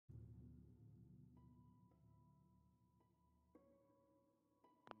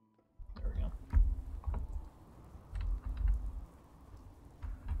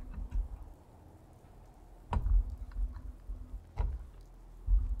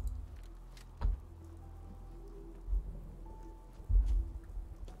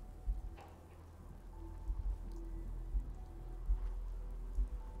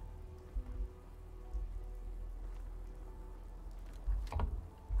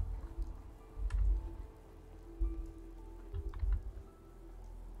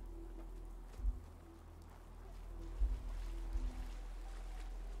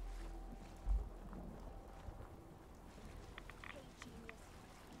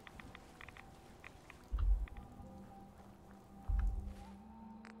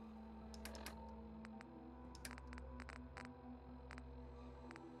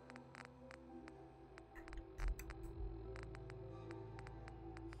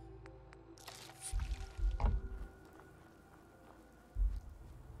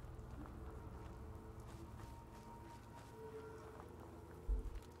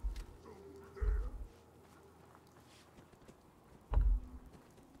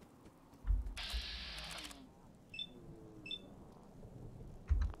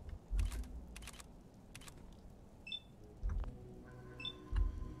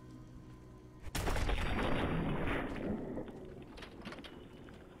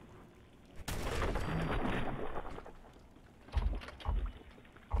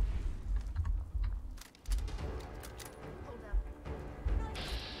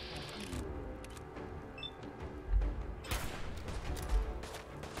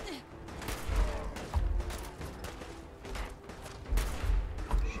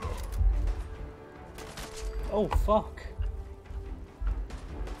Oh, fuck.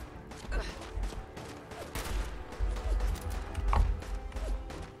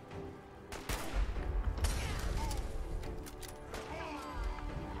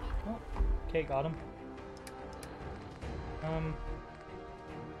 Oh, okay, got him.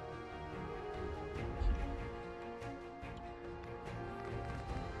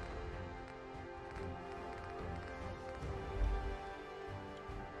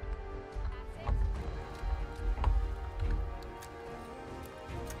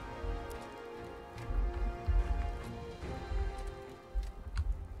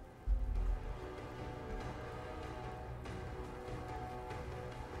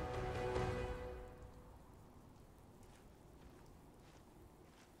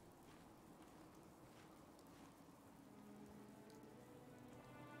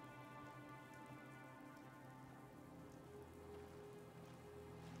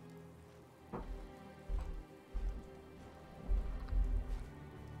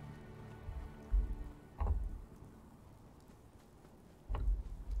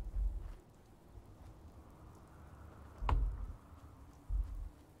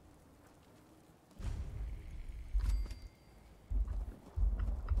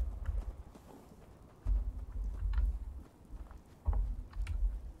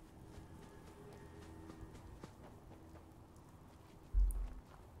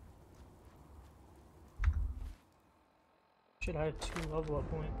 Should I have 2 level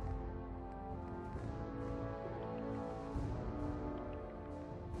up points?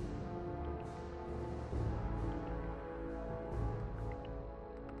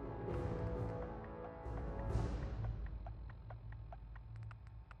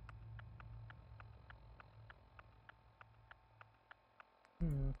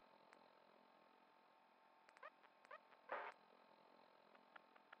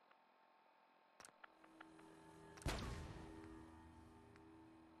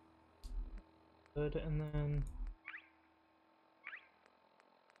 Good, and then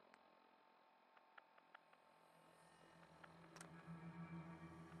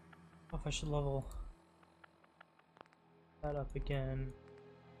oh, if I should level that up again.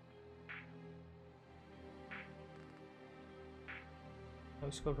 I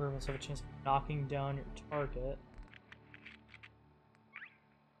always go for myself a chance of knocking down your target.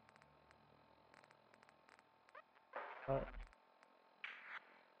 But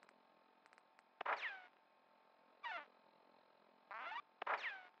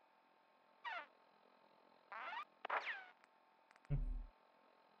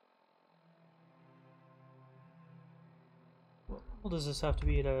what does this have to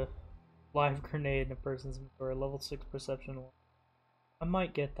be a live grenade in a person's inventory? Level 6 perception. I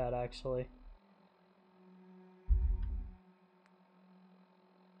might get that actually.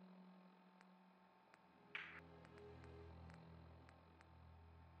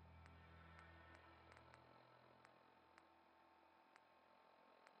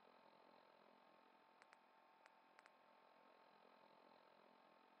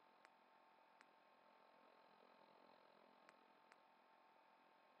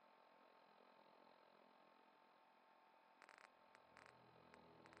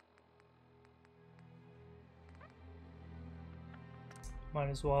 Might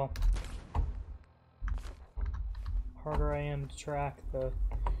as well. The harder I am to track, the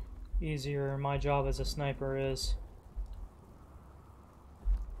easier my job as a sniper is.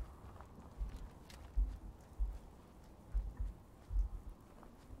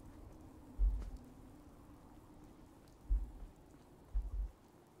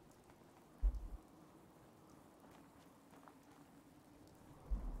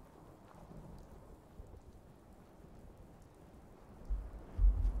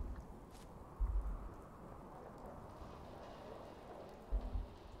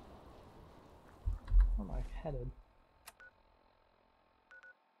 Where am I headed?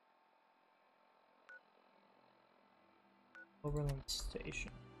 Overland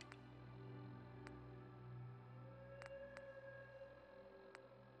Station.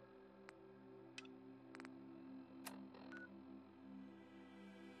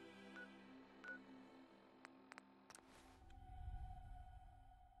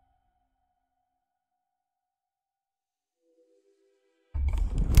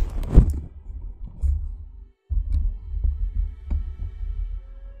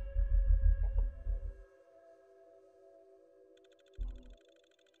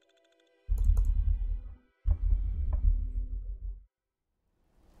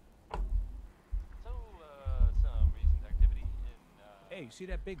 Hey, you see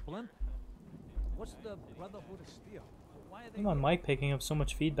that big blimp? What's the Brotherhood of Steel? Why are they? Why is my mic picking up so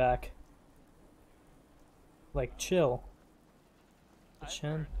much feedback? Like, chill. The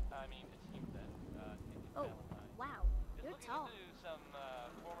chin. Oh, wow, you're tall.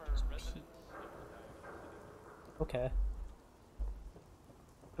 Okay.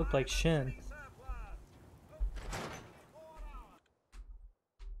 Look like Shin.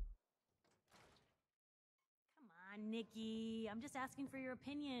 Come on, Nikki. I'm just asking for your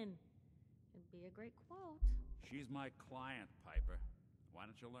opinion. It'd be a great quote. She's my client, Piper. Why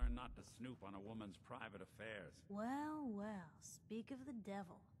don't you learn not to snoop on a woman's private affairs? Well, well, speak of the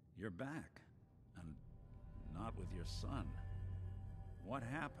devil. You're back. And not with your son. What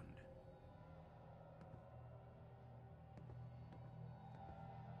happened?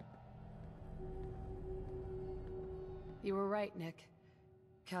 You were right, Nick.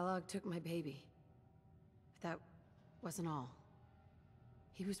 Kellogg took my baby. But that wasn't all.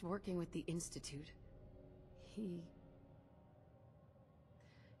 He was working with the Institute. He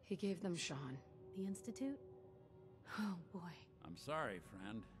gave them Sean. The Institute? Oh, boy. I'm sorry,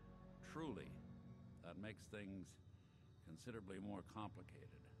 friend. Truly. That makes things considerably more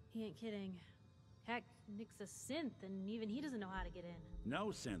complicated. He ain't kidding. Heck, Nick's a synth, and even he doesn't know how to get in. No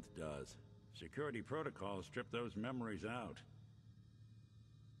synth does. Security protocols strip those memories out.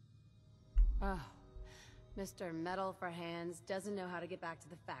 Oh, Mr. Metal for Hands doesn't know how to get back to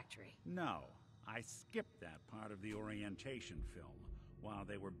the factory. No, I skipped that part of the orientation film while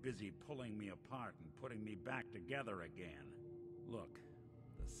they were busy pulling me apart and putting me back together again. Look,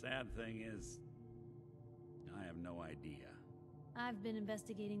 the sad thing is, I have no idea. I've been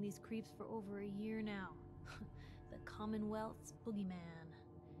investigating these creeps for over a year now. The Commonwealth's boogeyman.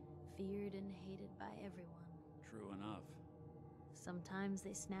 Feared and hated by everyone. True enough. Sometimes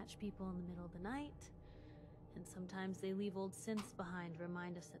they snatch people in the middle of the night, and sometimes they leave old synths behind to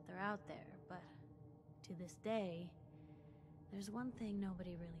remind us that they're out there, but to this day, there's one thing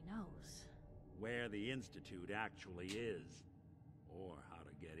nobody really knows. Where the Institute actually is, or how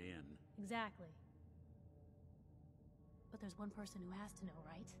to get in. Exactly. But there's one person who has to know,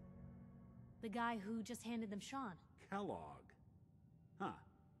 right? The guy who just handed them Sean. Kellogg. Huh.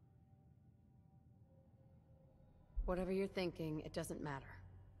 Whatever you're thinking, it doesn't matter.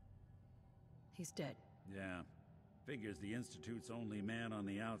 He's dead. Yeah. Figures the Institute's only man on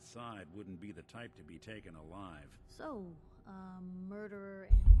the outside wouldn't be the type to be taken alive. So, a murderer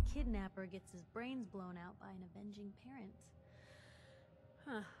and a kidnapper gets his brains blown out by an avenging parent.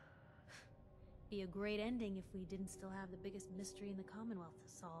 Huh. Be a great ending if we didn't still have the biggest mystery in the Commonwealth to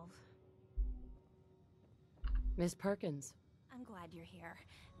solve. Miss Perkins. I'm glad you're here.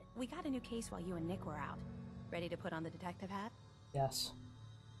 We got a new case while you and Nick were out. Ready to put on the detective hat? Yes.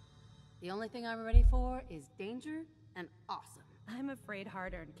 The only thing I'm ready for is danger and awesome. I'm afraid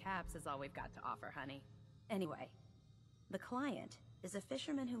hard-earned caps is all we've got to offer, honey. Anyway, the client is a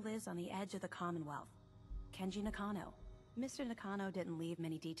fisherman who lives on the edge of the Commonwealth. Kenji Nakano. Mr. Nakano didn't leave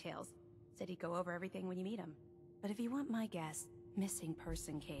many details. Said he'd go over everything when you meet him. But if you want my guess, missing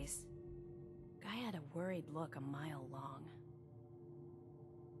person case. Guy had a worried look a mile long.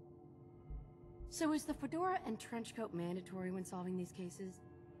 So is the fedora and trench coat mandatory when solving these cases?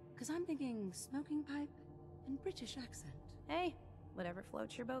 Because I'm thinking smoking pipe and British accent. Hey, whatever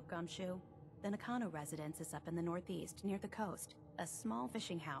floats your boat, Gumshoe. The Nakano residence is up in the northeast, near the coast. A small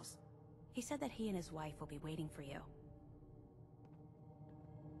fishing house. He said that he and his wife will be waiting for you.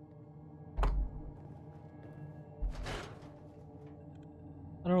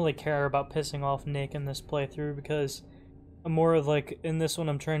 I don't really care about pissing off Nick in this playthrough because I'm more of like, in this one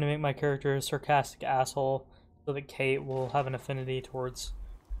I'm trying to make my character a sarcastic asshole so that Kate will have an affinity towards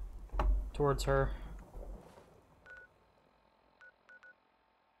her.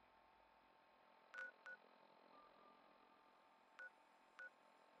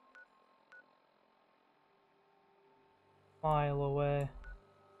 Mile away.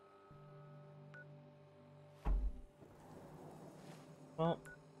 Well.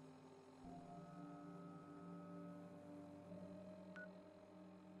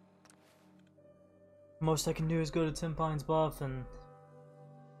 Most I can do is go to Tim Pine's Bluff and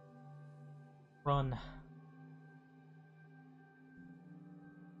run.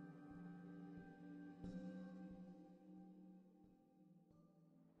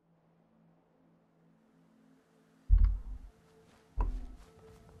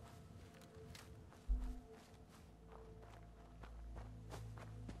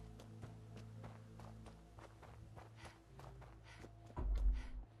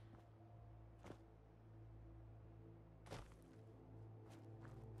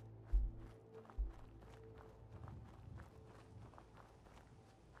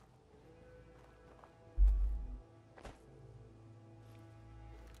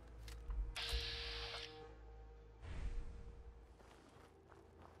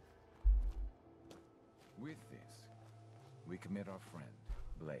 commit our friend,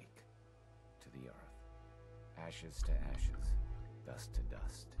 Blake, to the earth. Ashes to ashes, dust to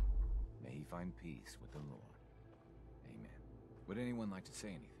dust. May he find peace with the Lord. Amen. Would anyone like to say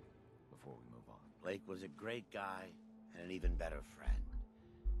anything before we move on? Blake was a great guy and an even better friend.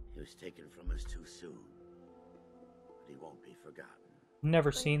 He was taken from us too soon, but he won't be forgotten.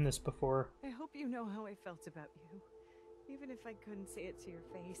 Never seen this before. I hope you know how I felt about you, even if I couldn't say it to your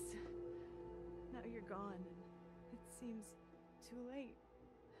face. Now you're gone, and it seems too late.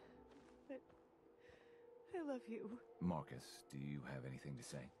 But I love you. Marcus, do you have anything to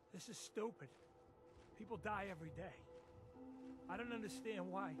say? This is stupid. People die every day. I don't understand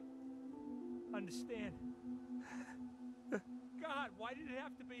why. Understand? God, why did it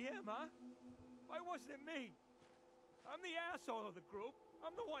have to be him, huh? Why wasn't it me? I'm the asshole of the group.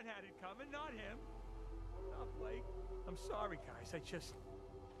 I'm the one had it coming, not him. Not Blake. I'm sorry, guys. I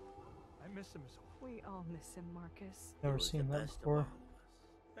miss him as well. We all miss him, Marcus. Never seen that before.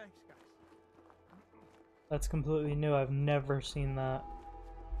 Thanks, guys. That's completely new. I've never seen that.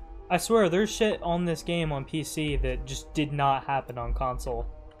 I swear, there's shit on this game on PC that just did not happen on console.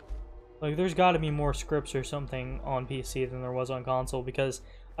 Like, there's got to be more scripts or something on PC than there was on console, because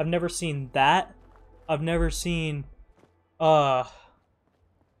I've never seen that. I've never seen, some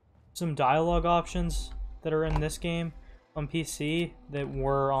dialogue options that are in this game on PC that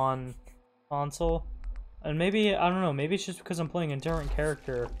were on console. And maybe, I don't know, maybe it's just because I'm playing a different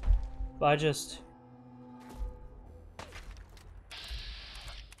character, but I just...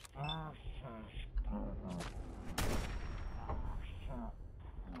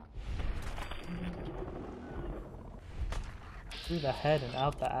 through the head and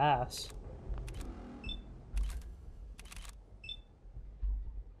out the ass.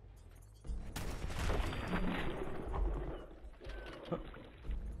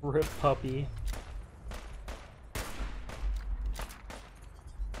 Rip puppy.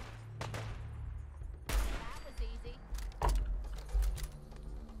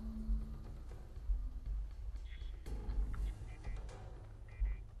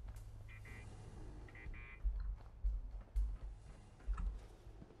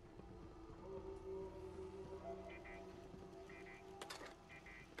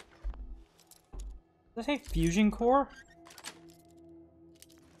 Does that say fusion core?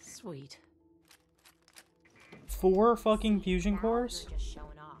 Sweet. 4 fucking fusion cores? You're just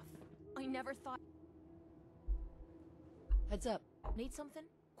showing off. I never thought. Heads up. Need something?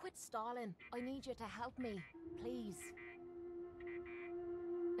 Quit stalling. I need you to help me. Please.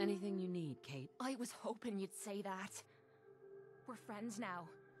 Anything you need, Kate. I was hoping you'd say that. We're friends now.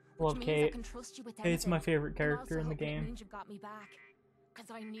 Love Which means I Kate. can trust you with Kate's my anything. favorite character in the And also hoping it game. means you've got me back.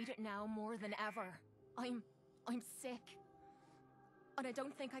 Cause I need it now more than ever. I'm sick. And I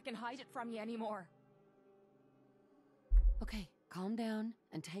don't think I can hide it from you anymore. Okay, calm down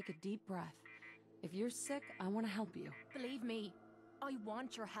and take a deep breath. If you're sick, I want to help you. Believe me, I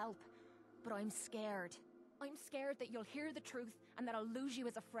want your help. But I'm scared. I'm scared that you'll hear the truth and that I'll lose you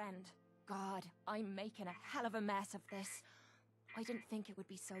as a friend. God, I'm making a hell of a mess of this. I didn't think it would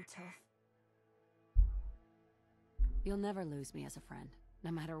be so tough. You'll never lose me as a friend,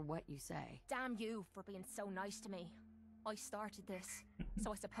 no matter what you say. Damn you for being so nice to me. I started this,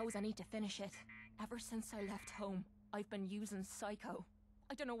 so I suppose I need to finish it. Ever since I left home, I've been using Psycho.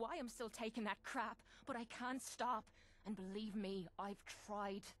 I don't know why I'm still taking that crap, but I can't stop. And believe me, I've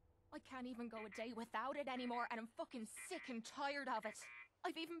tried. I can't even go a day without it anymore, and I'm fucking sick and tired of it.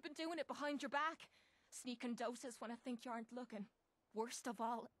 I've even been doing it behind your back. Sneaking doses when I think you aren't looking. Worst of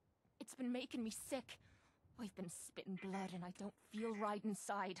all, it's been making me sick. I've been spitting blood and I don't feel right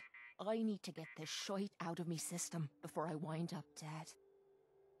inside. I need to get this shite out of me system before I wind up dead.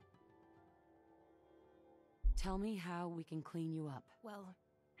 Tell me how we can clean you up. Well,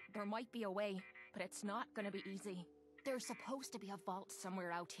 there might be a way, but it's not gonna be easy. There's supposed to be a vault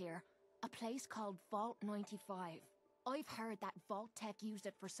somewhere out here. A place called Vault 95. I've heard that Vault Tech used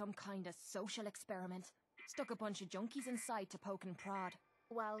it for some kind of social experiment. Stuck a bunch of junkies inside to poke and prod.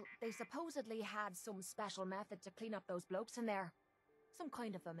 Well, they supposedly had some special method to clean up those blokes in there. Some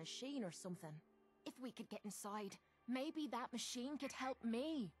kind of a machine or something. If we could get inside, maybe that machine could help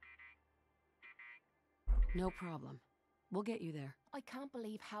me. No problem. We'll get you there. I can't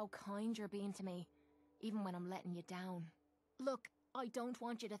believe how kind you're being to me, even when I'm letting you down. Look, I don't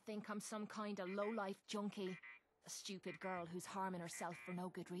want you to think I'm some kind of low-life junkie. A stupid girl who's harming herself for no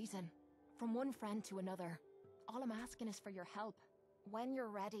good reason. From one friend to another, all I'm asking is for your help. When you're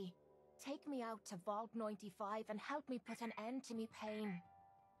ready, take me out to Vault 95 and help me put an end to me pain.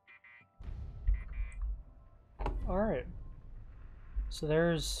 Alright. So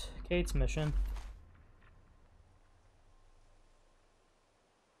there's Kate's mission.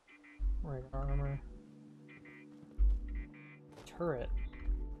 Regular armor. Turret.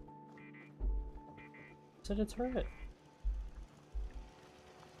 Is it a turret?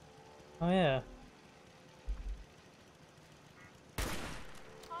 Oh yeah.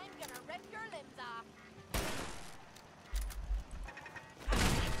 I'm gonna rip your limbs off.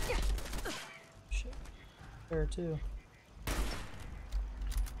 Shit. There too.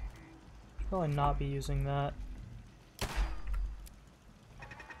 Should probably not be using that.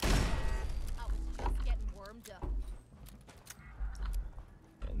 I was just getting warmed up.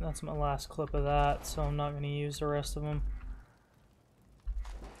 And that's my last clip of that, so I'm not going to use the rest of them.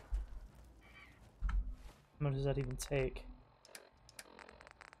 How much does that even take?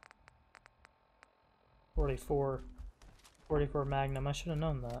 44. 44 Magnum. I should have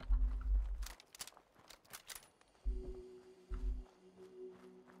known that.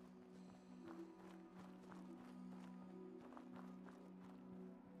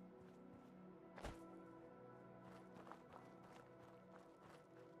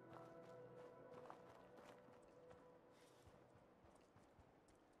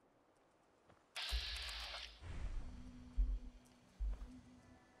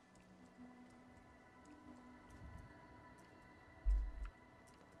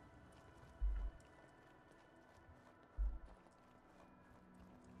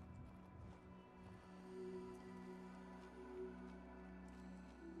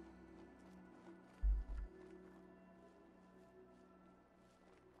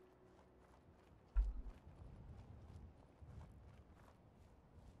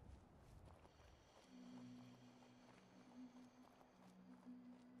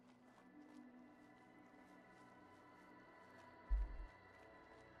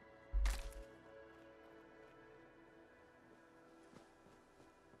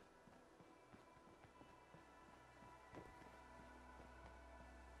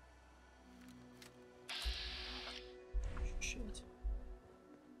 Shit.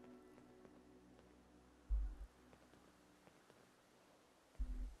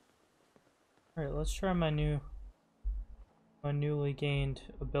 Alright, let's try my newly gained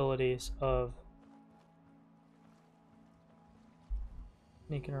abilities of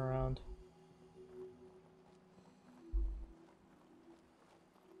sneaking around.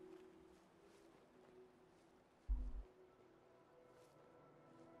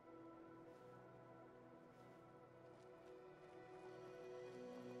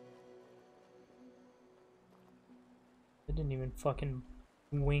 They didn't even fucking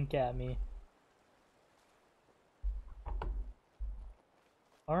wink at me.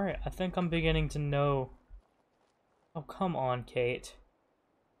 Alright, I think I'm beginning to know. Oh, come on, Kate.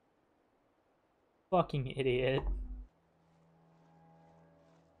 Fucking idiot.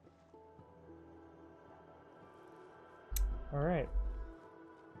 Alright.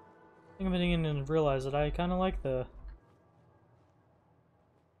 I think I'm beginning to realize that I kind of like the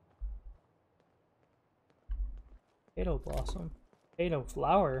potato blossom. Potato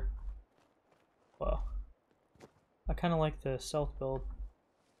flower. Well, I kind of like the stealth build.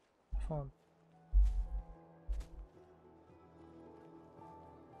 Fun.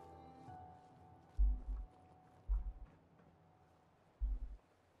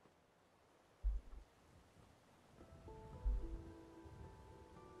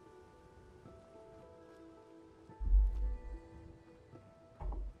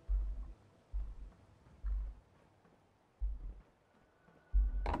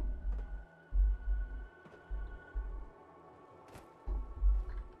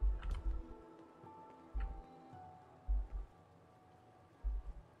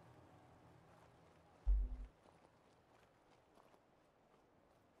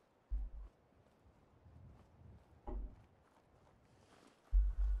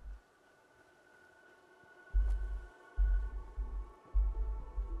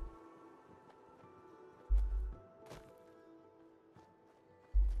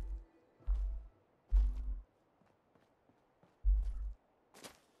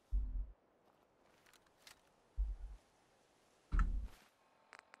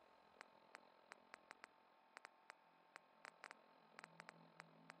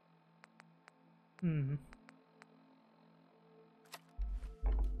 Hmm.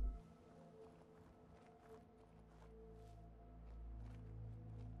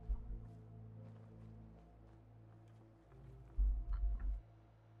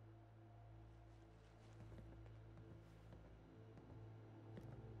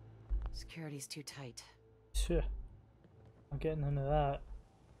 Security's too tight. Shit. I'm getting into that.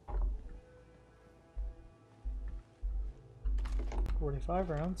 45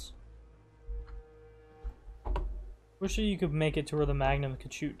 rounds. Wish that you could make it to where the Magnum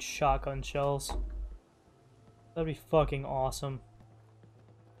could shoot shotgun shells. That'd be fucking awesome.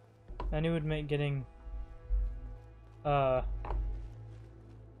 And it would make getting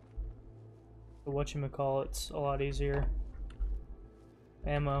whatchamacallits a lot easier.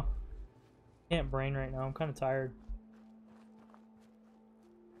 Ammo. Can't brain right now, I'm kinda tired.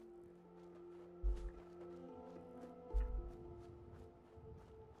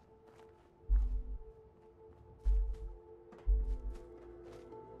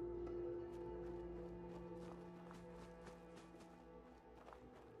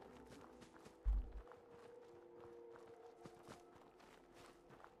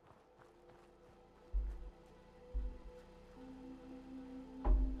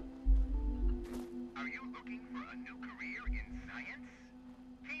 Are you looking for a new career in science?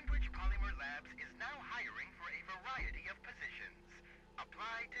 Cambridge Polymer Labs is now hiring for a variety of positions.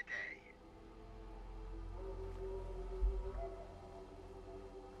 Apply today.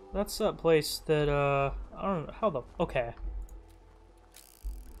 That's that place that, I don't know, how the, okay.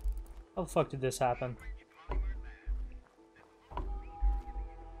 How the fuck did this happen?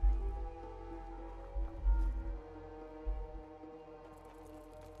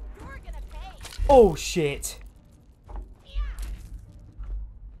 Oh shit!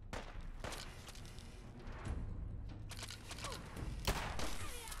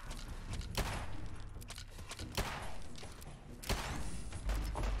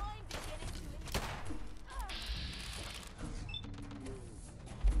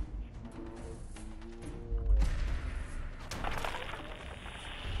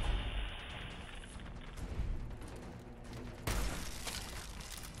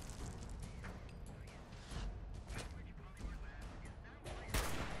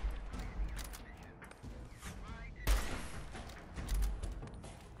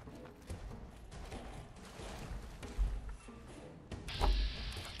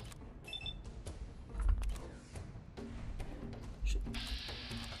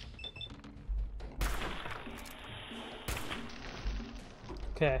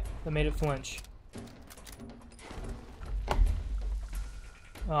 Okay, that made it flinch.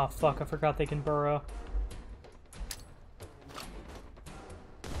 Oh fuck, I forgot they can burrow.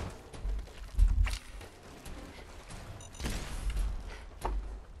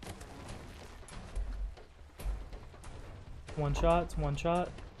 One shot, it's one shot.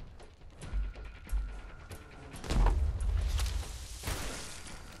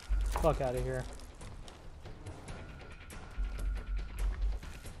 Fuck out of here.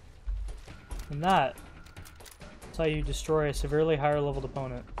 And that's how you destroy a severely higher leveled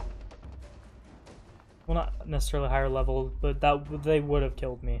opponent. Well, not necessarily higher level, but that they would have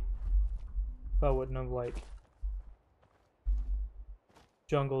killed me if I wouldn't have, like,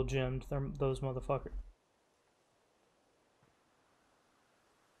 jungle gymmed those motherfuckers.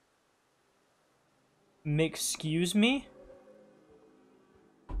 Excuse me?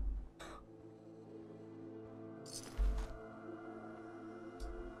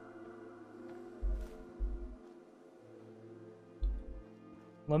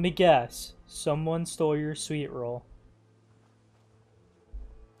 Let me guess. Someone stole your sweet roll.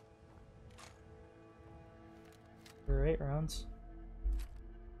 For 8 rounds.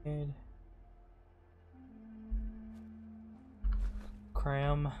 And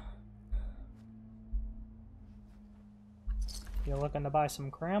cram. You looking to buy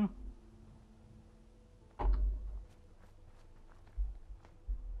some cram?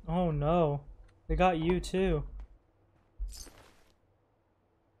 Oh no. They got you too.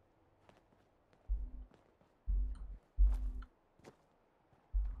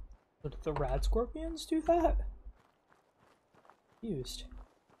 Did the rad scorpions do that? Used.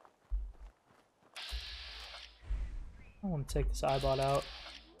 I want to take this eyebot out.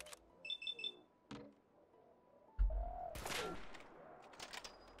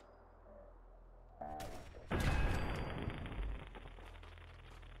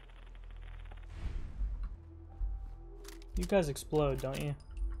 You guys explode, don't you?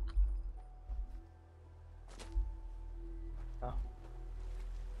 Oh.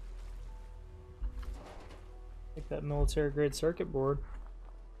 Take that military grade circuit board.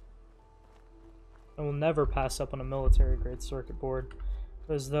 I will never pass up on a military grade circuit board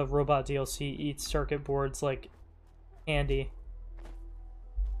because the robot DLC eats circuit boards like candy.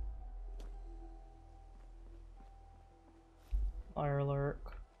 Firework.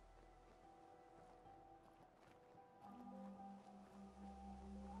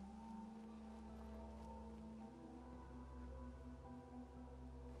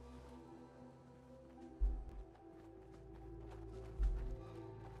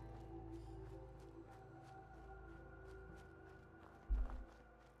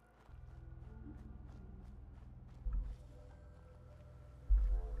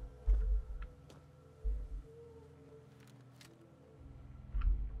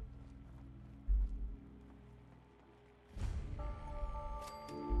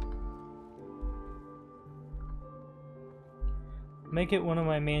 Make it one of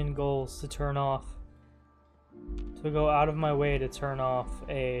my main goals to turn off. To go out of my way to turn off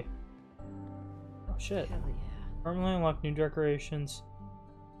a... Oh shit. Hell yeah. Permanently unlock new decorations,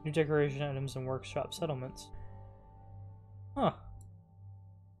 new decoration items, and workshop settlements. Huh.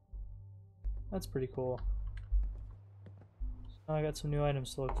 That's pretty cool. So now I got some new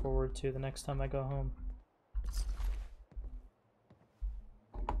items to look forward to the next time I go home.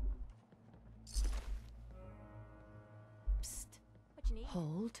 Psst. What you need?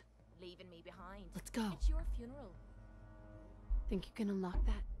 Hold. Leaving me behind. Let's go. It's your funeral. Think you can unlock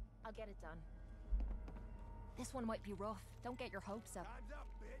that? I'll get it done. This one might be rough. Don't get your hopes up. Time's up,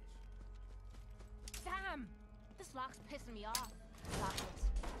 bitch. Damn! This lock's pissing me off. Lock it.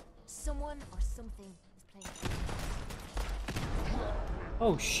 Someone or something is playing.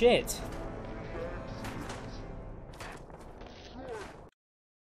 Oh shit!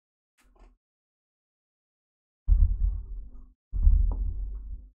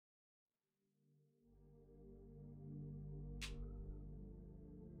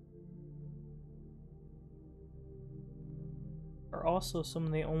 Are also some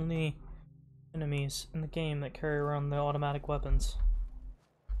of the only enemies in the game that carry around the automatic weapons.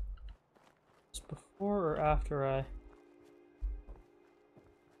 Just before or after I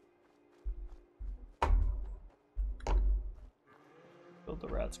killed the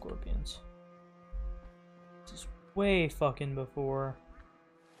rat scorpions. This is way fucking before.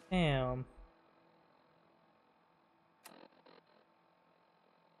 Damn.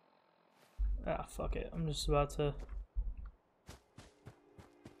 Ah, fuck it. I'm just about to...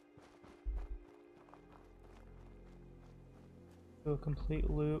 do a complete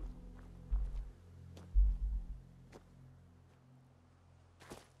loop.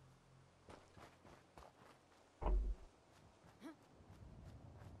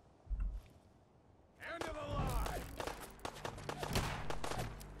 End of the line.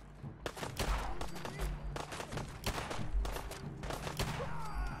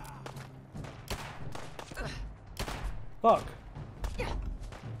 Fuck.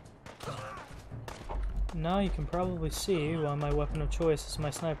 Now you can probably see why my weapon of choice is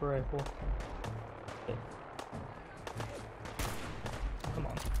my sniper rifle. Come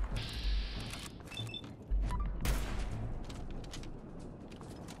on.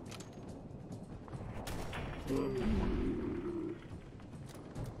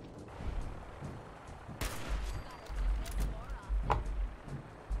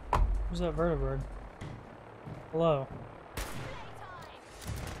 Who's that vertibird? Hello.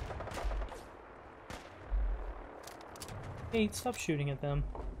 Hey, stop shooting at them.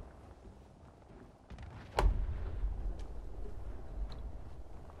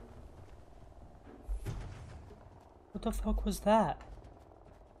 What the fuck was that?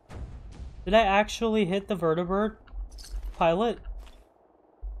 Did I actually hit the vertibird pilot?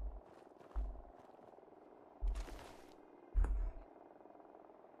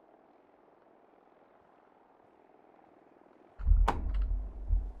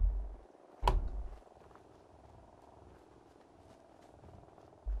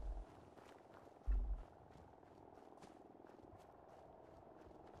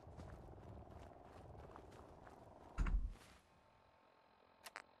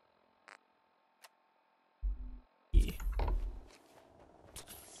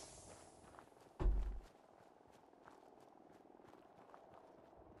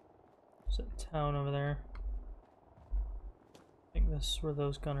 There's a town over there. I think this is where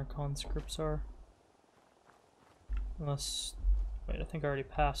those gunner conscripts are. Unless... wait, I think I already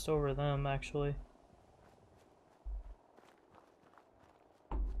passed over them, actually.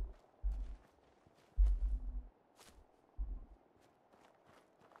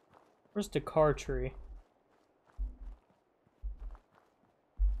 Where's the car tree?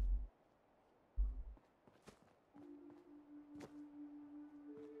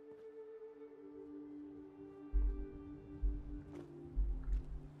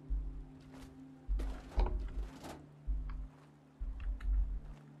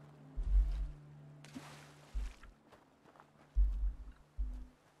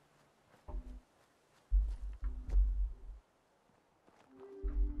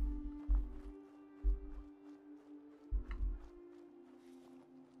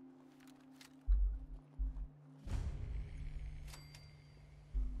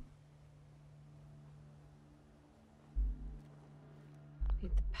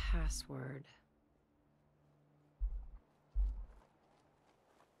 Need the password.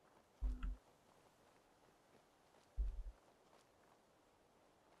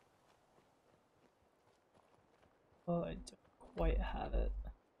 Oh, I don't quite have it.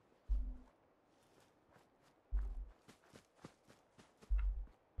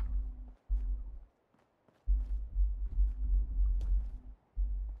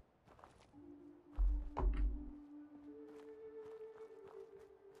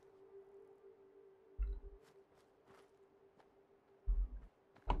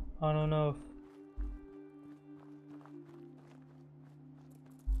 I don't know if...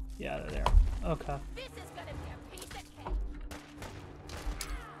 Yeah, they're there. Okay. This is gonna be a piece of cake.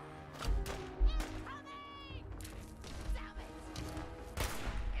 Incoming! Damn it!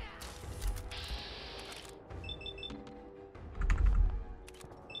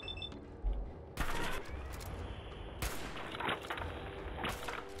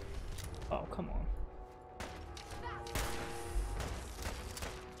 Oh, come on.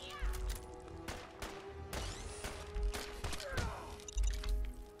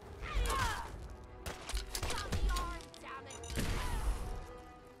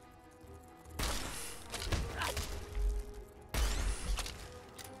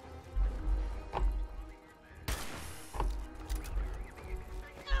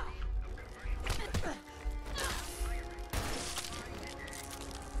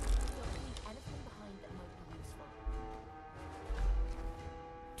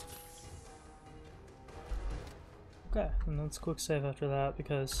 Okay, and let's quick save after that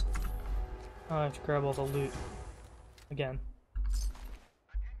because I have to grab all the loot again.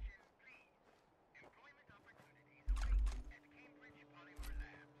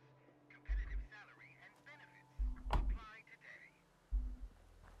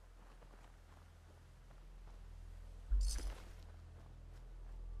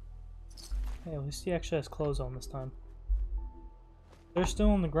 Hey, at least he actually has clothes on this time. They're still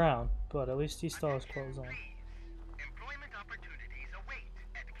on the ground, but at least he still has clothes on. Employment opportunities await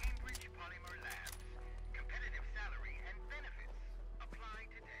at Cambridge Polymer Labs. Competitive salary and benefits. Apply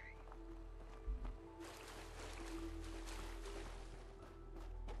today.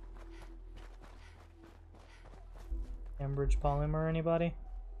 Cambridge Polymer, anybody?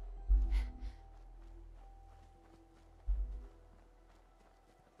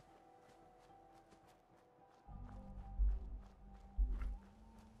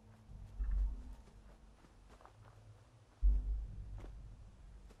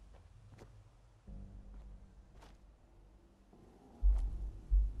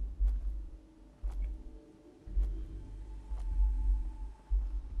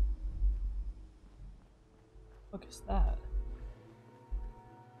 What is that?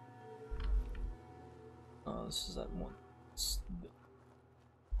 Oh, this is that one.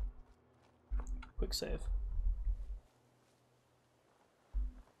 Quick save.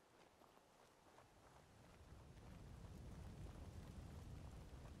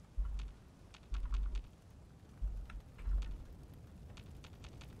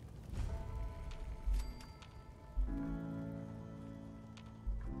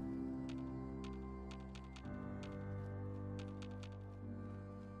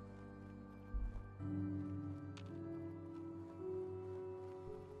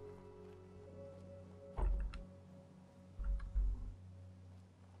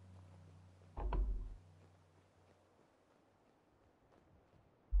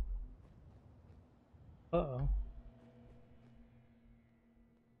 Uh-oh.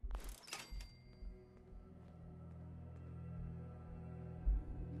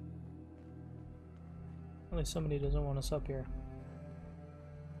 At least somebody doesn't want us up here.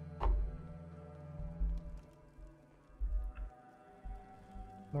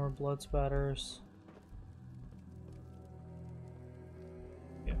 More blood spatters.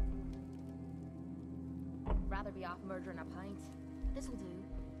 Yeah. Rather be off murdering a pint. This'll do.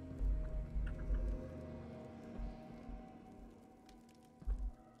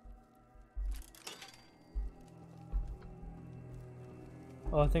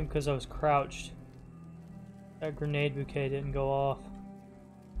 Oh, I think because I was crouched. That grenade bouquet didn't go off.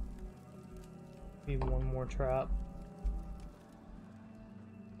 Maybe one more trap.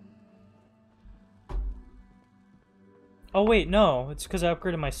 Oh wait, no. It's because I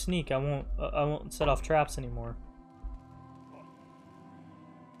upgraded my sneak. I won't set off traps anymore.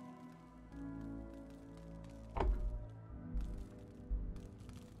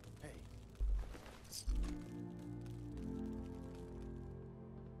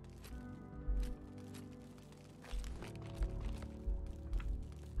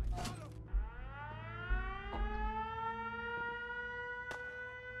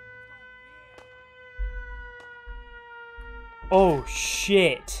 Oh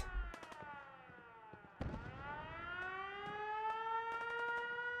shit.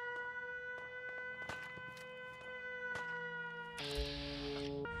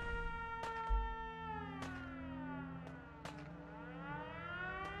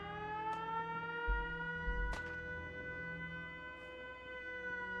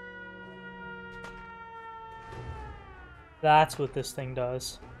 That's what this thing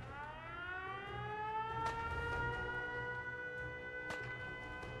does.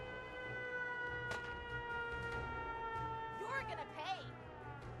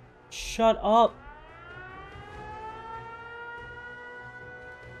 Shut up!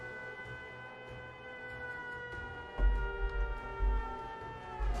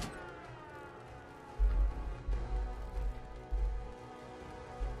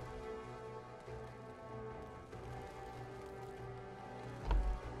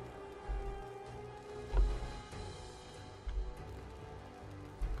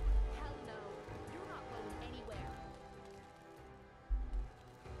 Hell no. You're not going anywhere.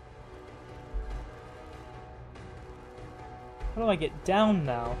 How do I get down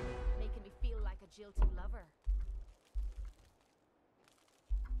now? Making me feel like a jilted lover.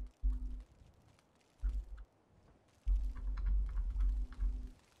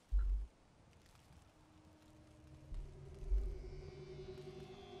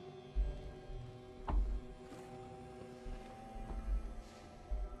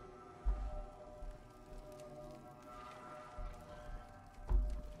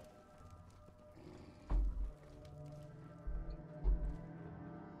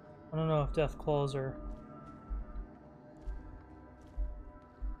 I don't know if death claws are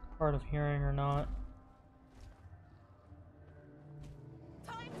part of hearing or not.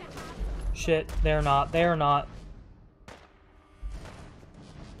 Shit, they're not. They're not.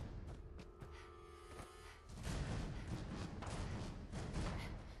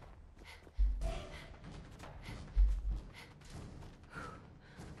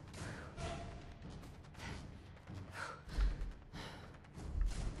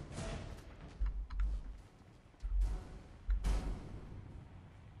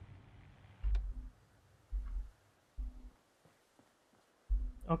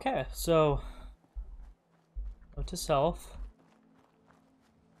 Okay, so note to self.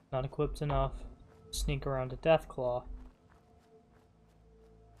 Not equipped enough. Sneak around a Deathclaw.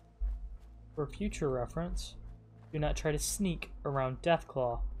 For future reference, do not try to sneak around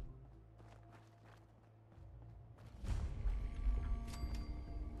Deathclaw.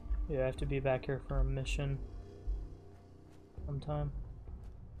 Yeah, I have to be back here for a mission sometime.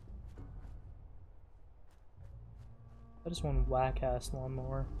 I just want whack-ass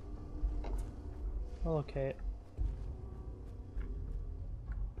lawnmower. Oh, okay.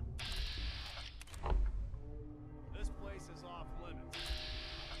 This place is off limits.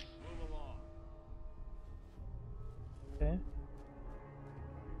 Move along. Okay.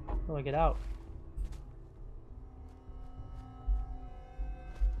 How do I get out?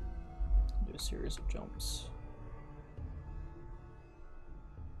 Do a series of jumps.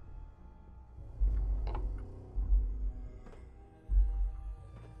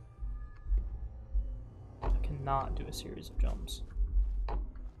 Not do a series of jumps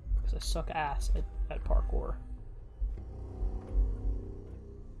because I suck ass at parkour.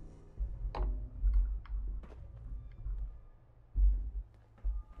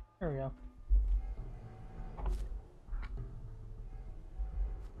 There we go.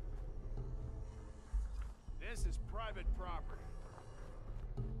 This is private property.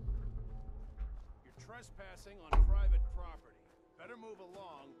 You're trespassing on private property. Better move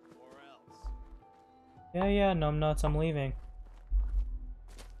along or else. Yeah, numbnuts, I'm leaving.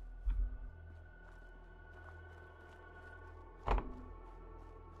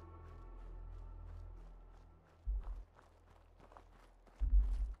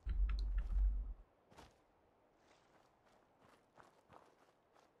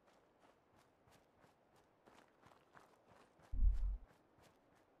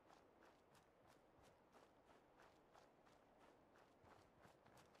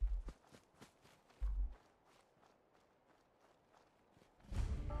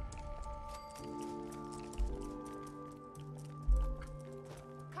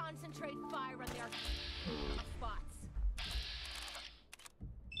 Concentrate fire on their spots.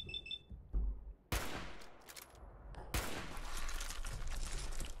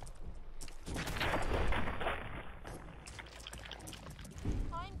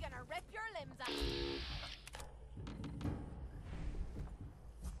 I'm gonna rip your limbs out.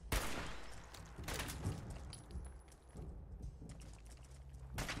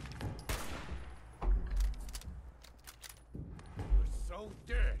 So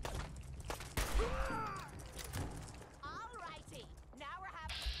dead. Alrighty, now we're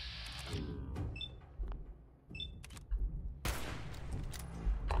having.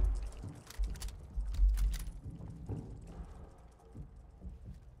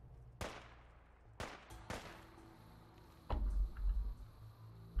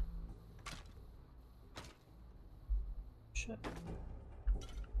 Shit.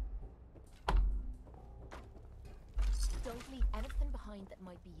 Don't leave anything behind that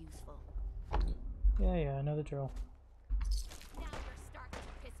might be useful. Yeah, I know the drill. Now you're starting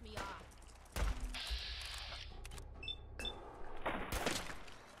to piss me off.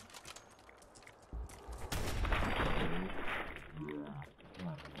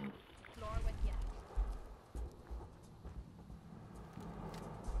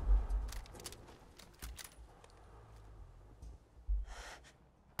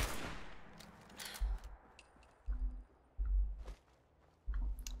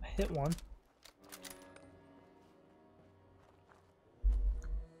 hit one.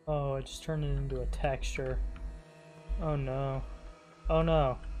 Oh, I just turned it into a texture. Oh no. Oh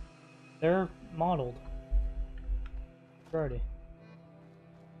no. They're modeled. Already.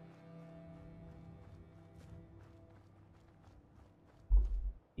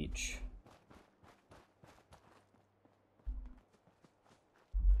 Each.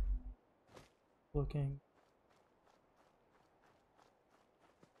 Looking.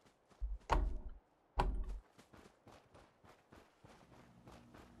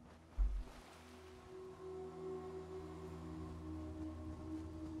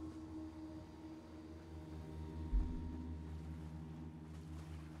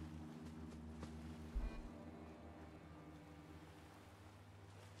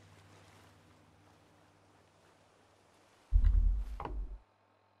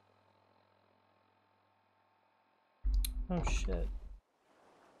 Oh shit.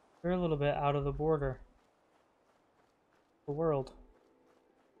 We're a little bit out of the border. The world.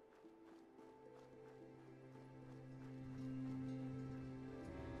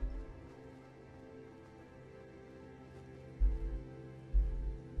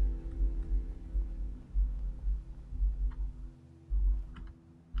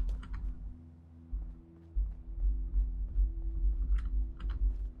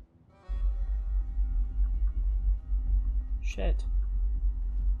 Shit.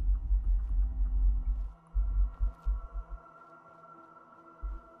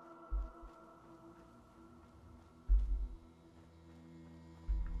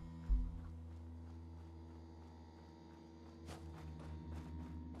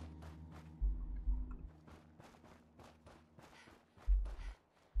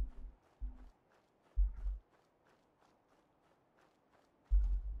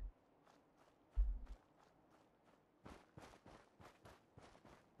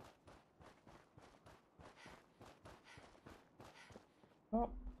 Oh,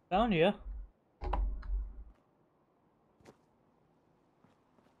 found you.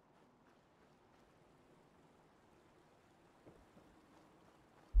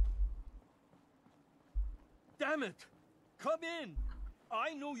 Damn it! Come in!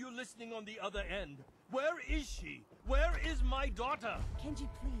 I know you're listening on the other end. Where is she? Where is my daughter? Kenji,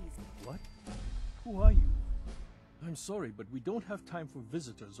 please. What? Who are you? I'm sorry, but we don't have time for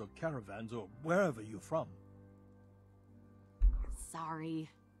visitors or caravans or wherever you're from. Sorry.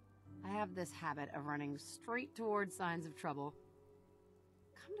 I have this habit of running straight towards signs of trouble.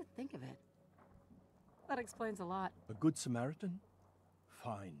 Come to think of it, that explains a lot. A good Samaritan?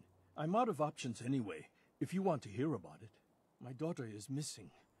 Fine. I'm out of options anyway, if you want to hear about it. My daughter is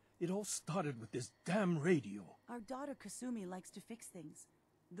missing. It all started with this damn radio. Our daughter Kasumi likes to fix things.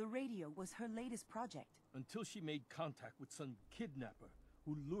 The radio was her latest project. Until she made contact with some kidnapper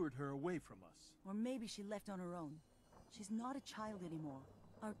who lured her away from us. Or maybe she left on her own. She's not a child anymore.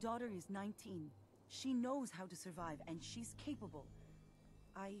 Our daughter is 19. She knows how to survive, and she's capable.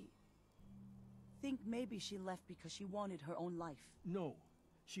 I think maybe she left because she wanted her own life. No.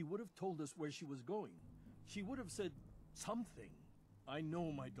 She would have told us where she was going. She would have said something. I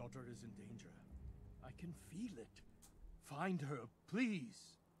know my daughter is in danger. I can feel it. Find her,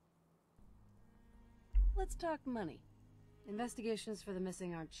 please. Let's talk money. Investigations for the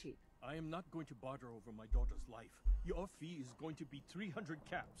missing aren't cheap. I am not going to barter over my daughter's life. Your fee is going to be 300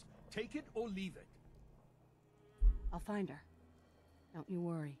 caps. Take it or leave it. I'll find her. Don't you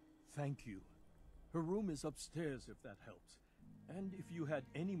worry. Thank you. Her room is upstairs if that helps. And if you had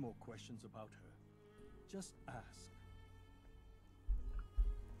any more questions about her, just ask.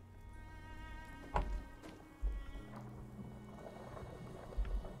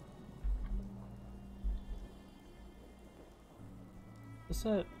 What's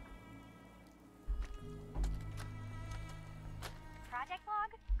that? Project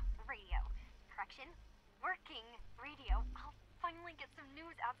log? Radio. Correction? Working radio. I'll finally get some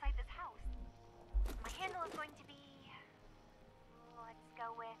news outside this house. My handle is going to be... let's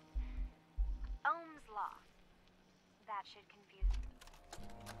go with... Ohm's Law. That should confuse me.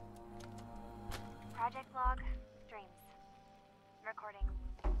 Project log, dreams. Recording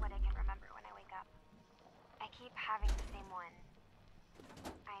what I can remember when I wake up. I keep having the same one.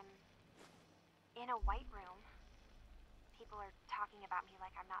 I'm in a white room. People are talking about me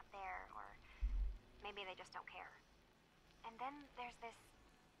like I'm not there, or maybe they just don't care. And then there's this,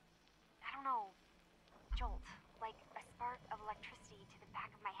 I don't know, jolt, like a spark of electricity to the back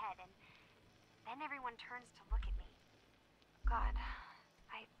of my head, and then everyone turns to look at me. God,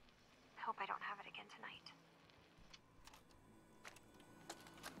 I hope I don't have it again tonight.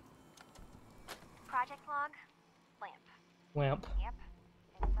 Project log, lamp. Lamp. Yep,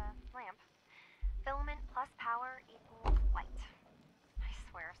 it's a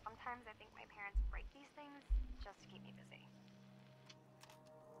just to keep me busy.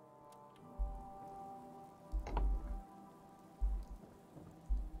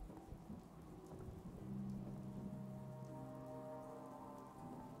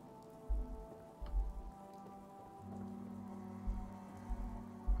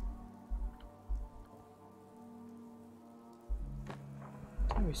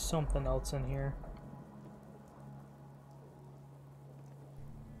 Maybe something else in here.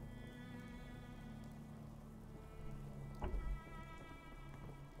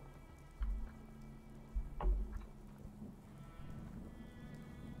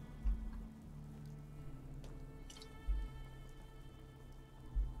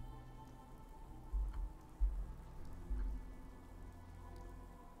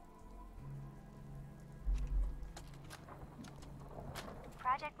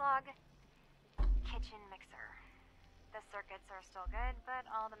 Project log, kitchen mixer. The circuits are still good, but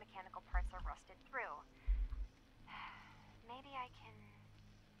all the mechanical parts are rusted through. Maybe I can...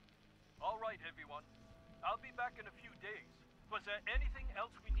 All right, everyone. I'll be back in a few days. Was there anything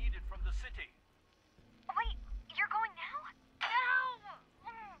else we needed from the city? Wait, you're going now? No!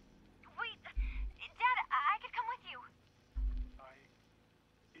 Wait, Dad, I could come with you.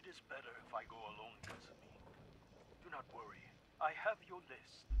 It is better if I go alone, Kasumi. Do not worry. I have your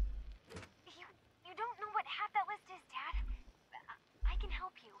list. You don't know what half that list is, Dad. I can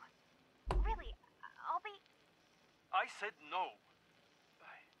help you. Really, I'll be... I said no.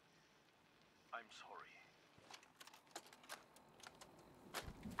 I'm sorry.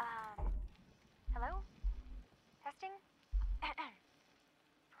 Hello? Testing?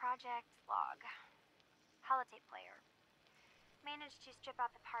 Project log. Holotape player. Managed to strip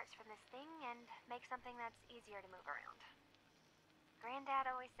out the parts from this thing and make something that's easier to move around. Granddad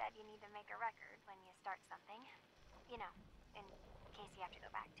always said you need to make a record when you start something. You know, in case you have to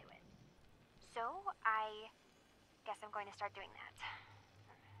go back to it. So, I guess I'm going to start doing that.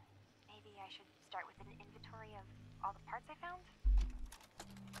 Maybe I should start with an inventory of all the parts I found?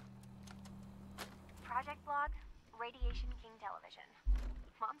 Project log, Radiation King television.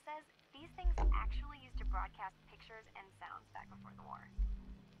 Mom says these things actually used to broadcast pictures and sounds back before the war.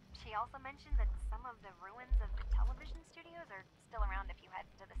 She also mentioned that some of the ruins of the television studios are still around if you head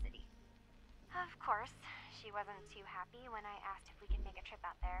to the city. Of course, she wasn't too happy when I asked if we could make a trip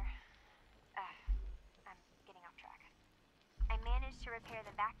out there. I'm getting off track. I managed to repair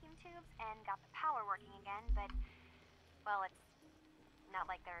the vacuum tubes and got the power working again, but, well, it's not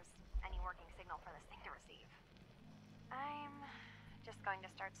like there's any working signal for this thing to receive. I'm just going to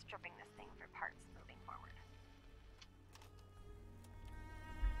start stripping this thing for parts moving forward.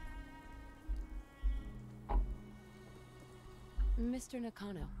 Mr.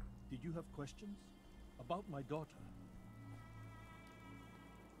 Nakano. Did you have questions? About my daughter?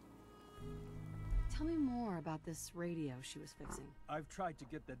 Tell me more about this radio she was fixing. I've tried to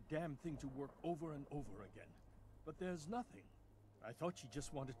get that damn thing to work over and over again, but there's nothing. I thought she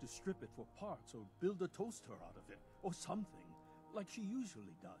just wanted to strip it for parts or build a toaster out of it, or something, like she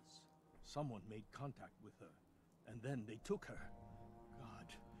usually does. Someone made contact with her, and then they took her. God,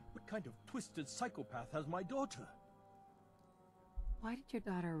 what kind of twisted psychopath has my daughter? Why did your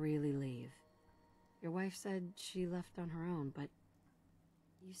daughter really leave? Your wife said she left on her own, but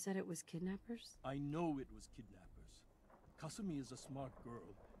you said it was kidnappers? I know it was kidnappers. Kasumi is a smart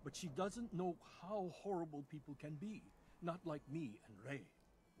girl, but she doesn't know how horrible people can be. Not like me and Ray.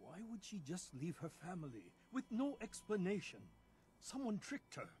 Why would she just leave her family with no explanation? Someone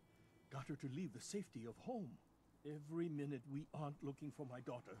tricked her, got her to leave the safety of home. Every minute we aren't looking for my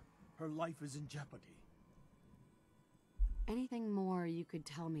daughter, her life is in jeopardy. Anything more you could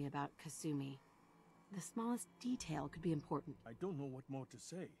tell me about Kasumi? The smallest detail could be important. I don't know what more to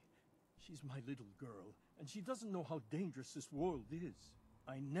say. She's my little girl, and she doesn't know how dangerous this world is.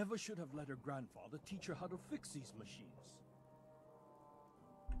 I never should have let her grandfather teach her how to fix these machines.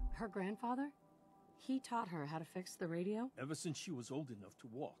 Her grandfather? He taught her how to fix the radio? Ever since she was old enough to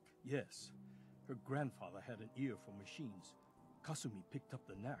walk, yes. Her grandfather had an ear for machines. Kasumi picked up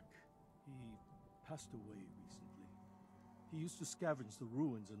the knack. He passed away recently. He used to scavenge the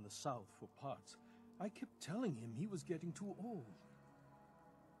ruins in the south for parts. I kept telling him he was getting too old.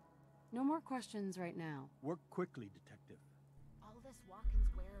 No more questions right now. Work quickly, Detective. All this walking's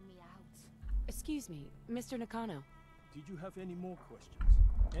wearing me out. Excuse me, Mr. Nakano. Did you have any more questions?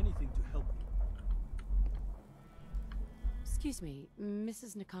 Anything to help me? Excuse me,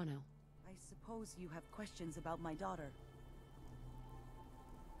 Mrs. Nakano. I suppose you have questions about my daughter.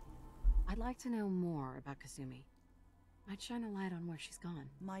 I'd like to know more about Kasumi. Might shine a light on where she's gone.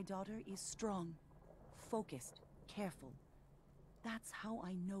 My daughter is strong, focused, careful. That's how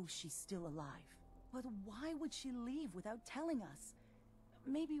I know she's still alive. But why would she leave without telling us?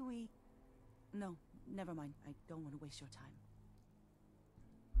 Maybe we... No, never mind. I don't want to waste your time.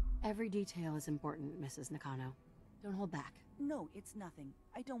 Every detail is important, Mrs. Nakano. Don't hold back. No, it's nothing.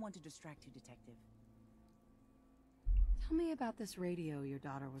 I don't want to distract you, Detective. Tell me about this radio your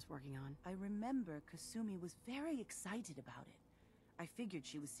daughter was working on. I remember Kasumi was very excited about it. I figured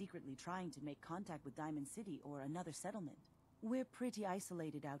she was secretly trying to make contact with Diamond City or another settlement. We're pretty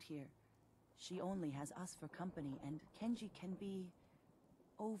isolated out here. She only has us for company, and Kenji can be...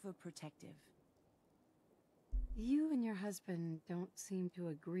 overprotective. You and your husband don't seem to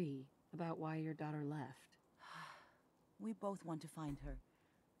agree about why your daughter left. We both want to find her.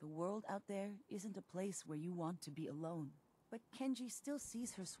 The world out there isn't a place where you want to be alone. But Kenji still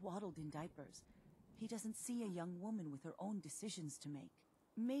sees her swaddled in diapers. He doesn't see a young woman with her own decisions to make.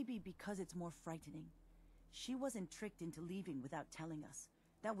 Maybe because it's more frightening. She wasn't tricked into leaving without telling us.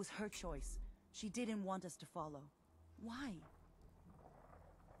 That was her choice. She didn't want us to follow. Why?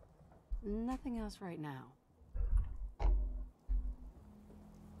 Nothing else right now.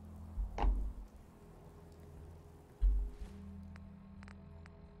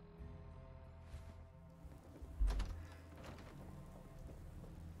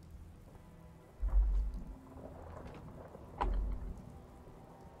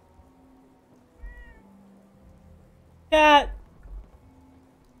 Cat!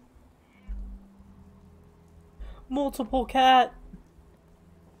 Multiple cat!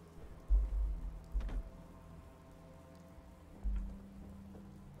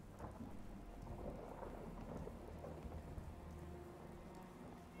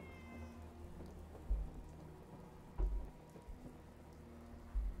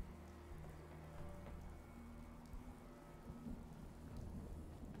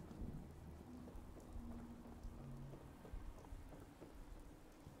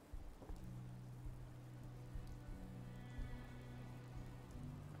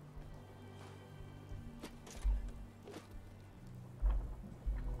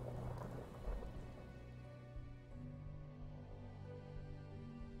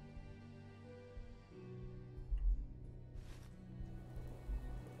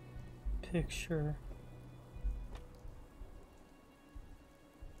 Picture.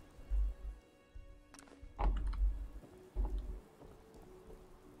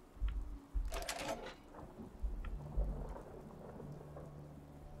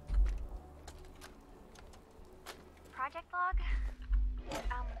 Project log?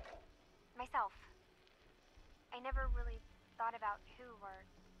 Myself. I never really thought about who or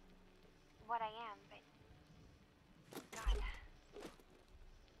what I am, but... God.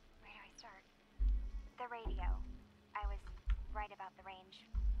 Where do I start? The radio. I was right about the range.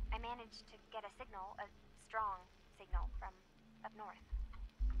 I managed to get a signal, a strong signal, from up north.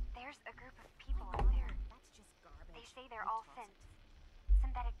 There's a group of people up there. That's just garbage. They say they're all synths.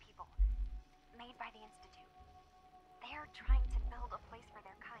 Synthetic people. Made by the Institute. They're trying to build a place for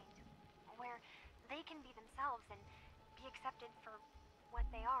their kind. Where they can be themselves and be accepted for what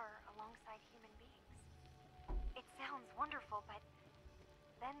they are alongside human beings. It sounds wonderful, but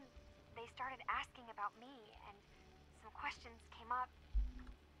then they started asking about me, and some questions came up.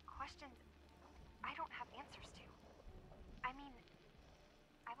 Questions I don't have answers to. I mean,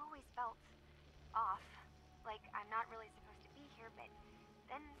 I've always felt off, like I'm not really supposed to be here, but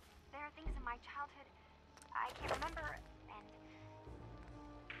then there are things in my childhood I can't remember, and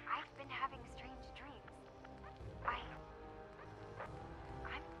I've been having strange dreams. I'm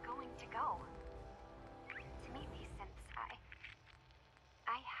going to go. To meet these synths, I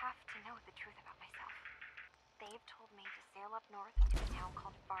have to know the truth about myself. They've told me to sail up north to a town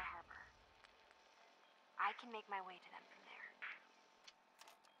called Far Harbor. I can make my way to them from there.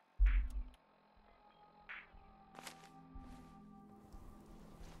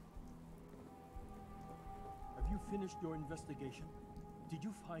 Have you finished your investigation? Did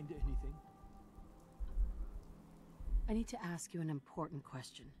you find anything? I need to ask you an important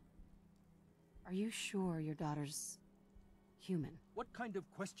question. Are you sure your daughter's human? What kind of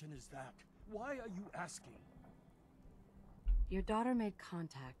question is that? Why are you asking? Your daughter made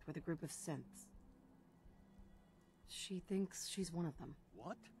contact with a group of synths. She thinks she's one of them.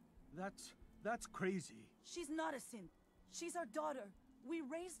 What? That's crazy. She's not a synth. She's our daughter. We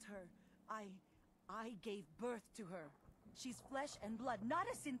raised her. I gave birth to her. She's flesh and blood, not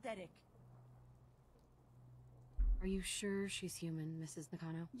a synthetic. Are you sure she's human, Mrs.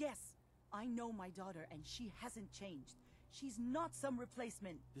 Nakano? Yes, I know my daughter, and she hasn't changed. She's not some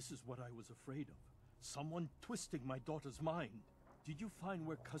replacement. This is what I was afraid of. Someone twisting my daughter's mind. Did you find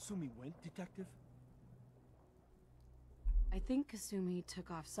where Kasumi went, Detective? I think Kasumi took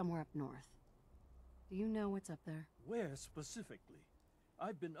off somewhere up north. Do you know what's up there? Where specifically?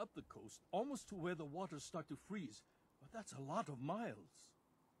 I've been up the coast, almost to where the waters start to freeze, but that's a lot of miles.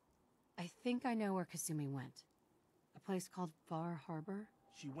 I think I know where Kasumi went. A place called Far Harbor?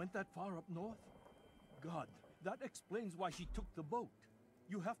 She went that far up north? God, that explains why she took the boat.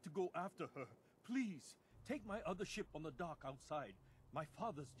 You have to go after her. Please, take my other ship on the dock outside. My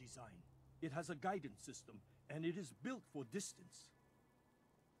father's design. It has a guidance system, and it is built for distance.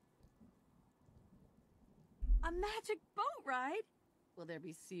 A magic boat ride? Will there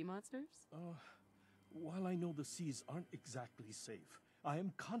be sea monsters? While I know the seas aren't exactly safe, I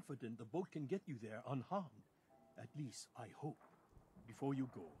am confident the boat can get you there unharmed. At least, I hope. Before you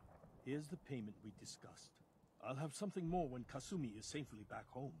go, here's the payment we discussed. I'll have something more when Kasumi is safely back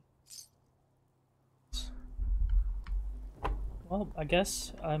home. Well, I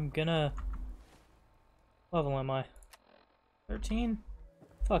guess I'm gonna... level am I? 13?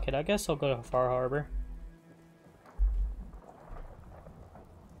 Fuck it, I guess I'll go to Far Harbor.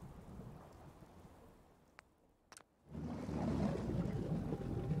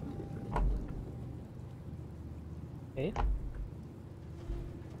 Kate?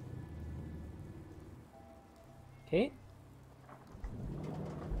 Kate?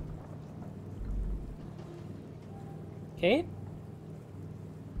 Kate?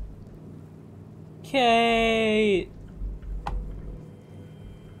 Kate!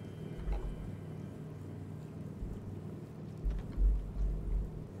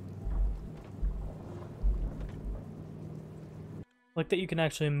 Like that you can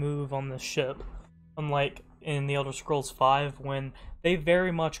actually move on the ship, unlike in the Elder Scrolls V, when they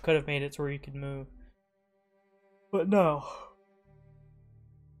very much could have made it to where you could move. But no.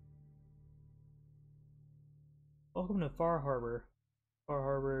 Welcome to Far Harbor. Far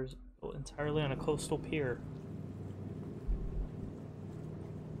Harbor is built entirely on a coastal pier.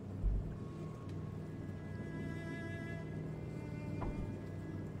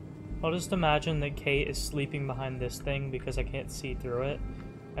 I'll just imagine that Kate is sleeping behind this thing because I can't see through it,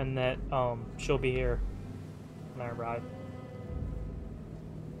 and that she'll be here when I arrive.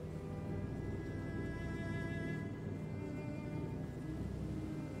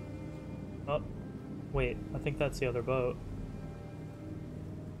 Oh, wait, I think that's the other boat.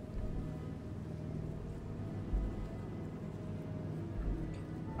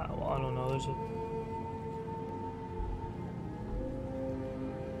 Well, I don't know, there's a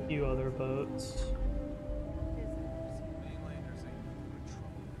few other boats.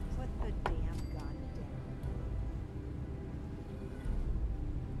 Put the damn gun down.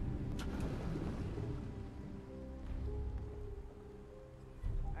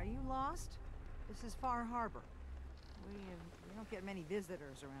 Are you lost? This is Far Harbor. We don't get many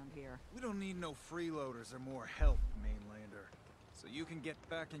visitors around here. We don't need no freeloaders or more help, mainlander. So you can get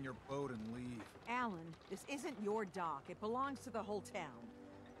back in your boat and leave. Alan, this isn't your dock. It belongs to the whole town.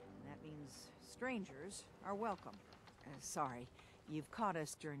 That means strangers are welcome. Sorry, you've caught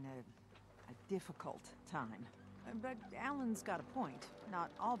us during a difficult time. But Alan's got a point. Not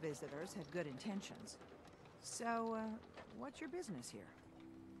all visitors have good intentions. So, what's your business here?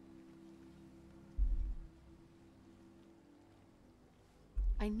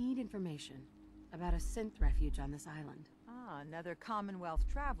 I need information about a synth refuge on this island. Ah, another Commonwealth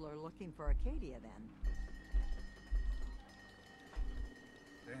traveler looking for Acadia, then.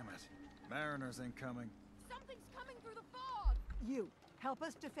 Damn it. Mariners incoming. Something's coming through the fog! You, help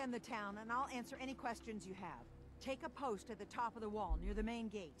us defend the town, and I'll answer any questions you have. Take a post at the top of the wall, near the main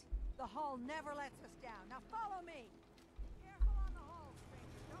gate. The hull never lets us down. Now follow me! Careful on the hull,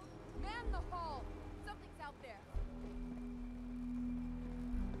 stranger. Don't... Man the hull! Something's out there.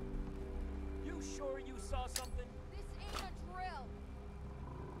 You sure you saw something? This ain't a drill!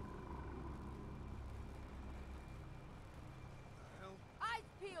 Eyes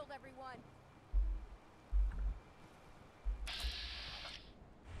peeled, everyone!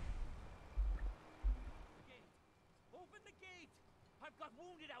 Gate! Open the gate! I've got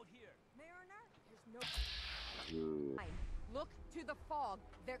wounded out here! Mariner, there's no... Look to the fog.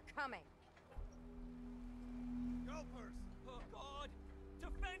 They're coming. Gulpers! Oh, God!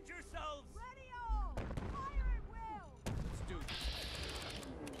 Defend yourselves! Ready all! Fire at will! Let's do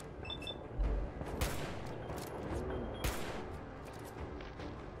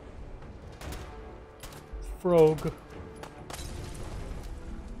Frog.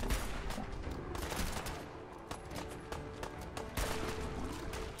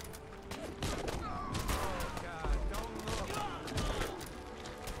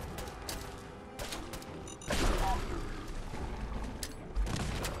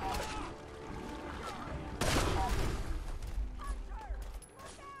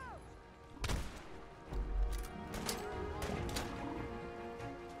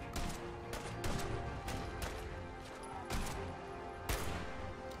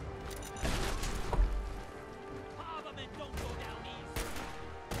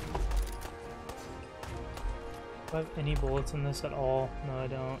 Do I have any bullets in this at all? No, I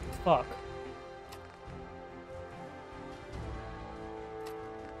don't. Fuck.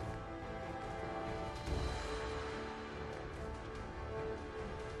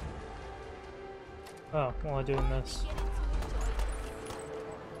 Oh, while I'm doing this.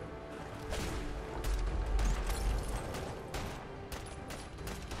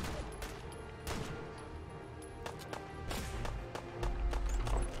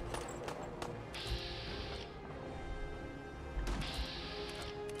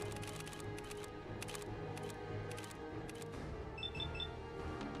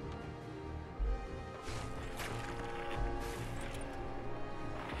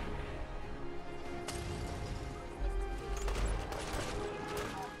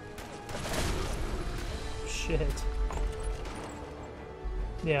 Shit.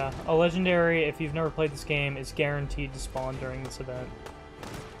 Yeah, a legendary, if you've never played this game, is guaranteed to spawn during this event.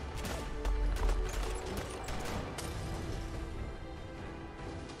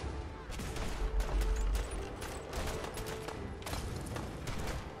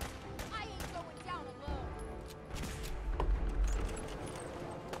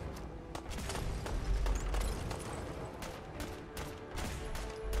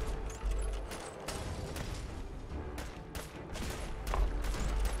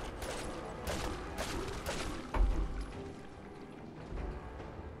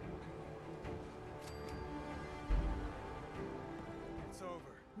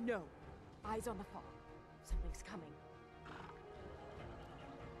 No. Eyes on the fog. Something's coming.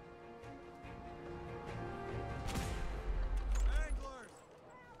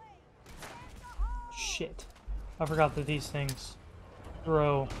 Shit. I forgot that these things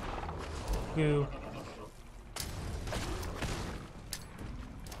throw goo.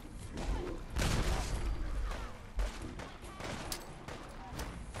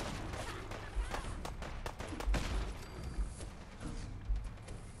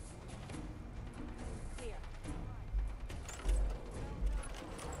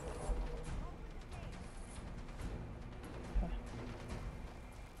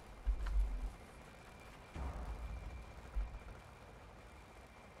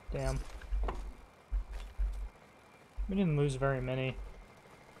 Damn. We didn't lose very many.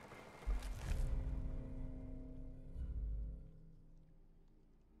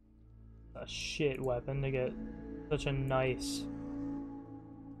 A shit weapon to get such a nice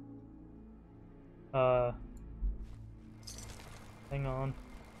thing on.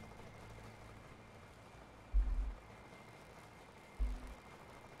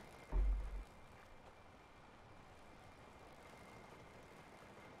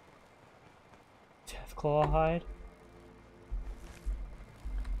 Claw hide?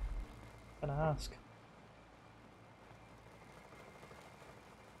 Gonna ask.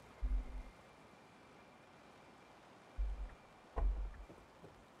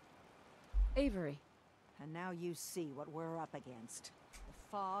 Avery. And now you see what we're up against. The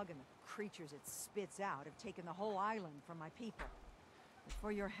fog and the creatures it spits out have taken the whole island from my people. But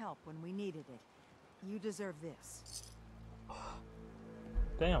for your help when we needed it, you deserve this.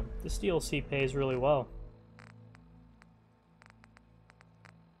 Damn, this DLC pays really well.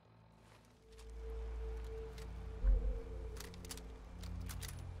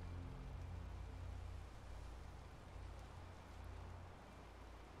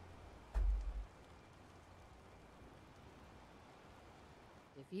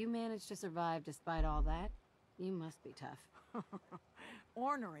 If you manage to survive despite all that, you must be tough.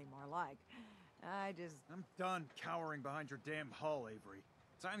 Ornery, more like. I'm done cowering behind your damn hull, Avery.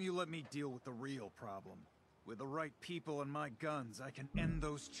 Time you let me deal with the real problem. With the right people and my guns, I can end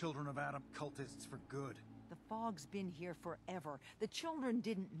those Children of Adam cultists for good. The fog's been here forever. The children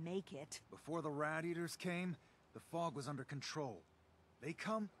didn't make it. Before the Rat Eaters came, the fog was under control. They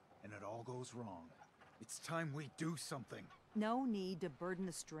come, and it all goes wrong. It's time we do something. No need to burden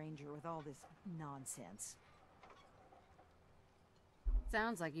a stranger with all this nonsense.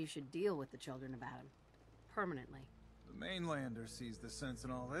 Sounds like you should deal with the Children of Adam. Permanently. The mainlander sees the sense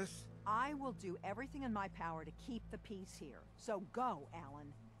in all this. I will do everything in my power to keep the peace here. So go,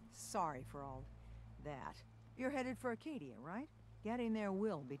 Alan. Sorry for all that. You're headed for Acadia, right? Getting there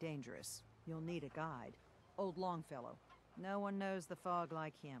will be dangerous. You'll need a guide. Old Longfellow. No one knows the fog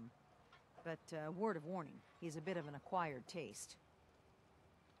like him. But, word of warning, he's a bit of an acquired taste.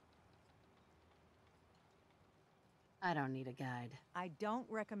 I don't need a guide. I don't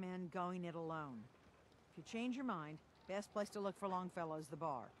recommend going it alone. If you change your mind, best place to look for Longfellow is the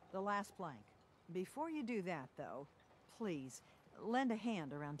bar, the last plank. Before you do that, though, please, lend a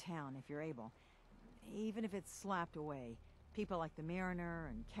hand around town if you're able. Even if it's slapped away, people like the Mariner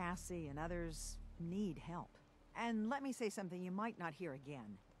and Cassie and others need help. And let me say something you might not hear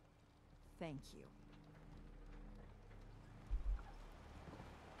again. Thank you.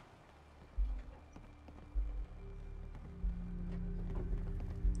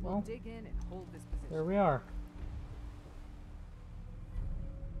 Well, We'll dig in and hold this position. there we are.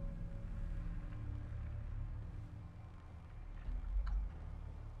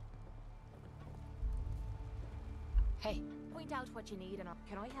 Hey, point out what you need and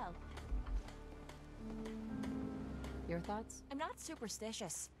can I help? Your thoughts? I'm not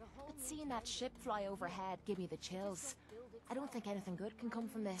superstitious, but seeing that ship fly overhead give me the chills. I don't think anything good can come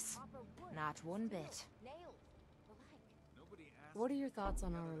from this. Not one bit. What are your thoughts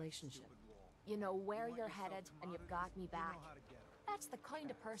on our relationship? You know where you're headed and you've got me back. That's the kind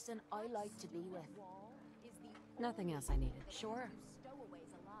of person I like to be with. Nothing else I needed. Sure.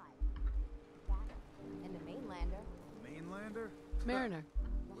 And the mainlander. Mainlander? Mariner.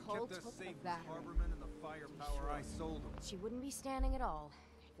 What The hull kept us took safe the was battery. Harborman and the firepower I sold them. She wouldn't be standing at all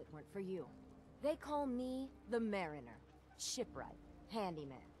if it weren't for you. They call me the Mariner. Shipwright.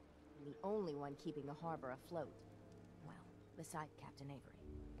 Handyman. I'm the only one keeping the harbor afloat. Well, beside Captain Avery.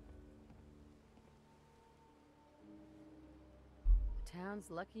 The town's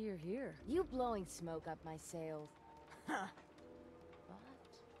lucky you're here. You blowing smoke up my sails. Huh. But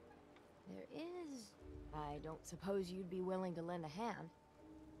there is... I don't suppose you'd be willing to lend a hand.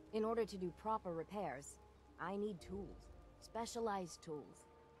 In order to do proper repairs, I need tools. Specialized tools.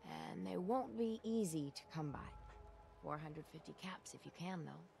 And they won't be easy to come by. 450 caps if you can,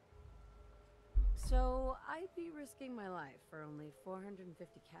 though. So, I'd be risking my life for only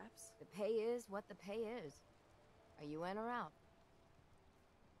 450 caps? The pay is what the pay is. Are you in or out?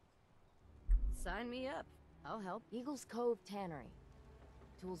 Sign me up. I'll help. Eagles Cove Tannery.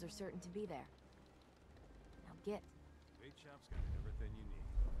 Tools are certain to be there. Now get. Bait shop's got everything you need.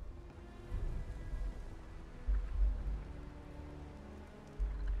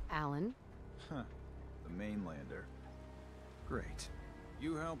 Alan? Huh. The mainlander. Great.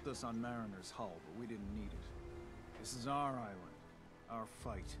 You helped us on Mariner's hull, but we didn't need it. This is our island. Our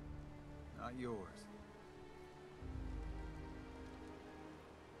fight. Not yours.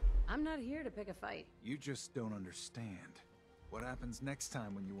 I'm not here to pick a fight. You just don't understand. What happens next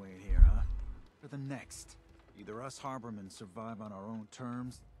time when you ain't here, huh? Or the next? Either us Harbormen survive on our own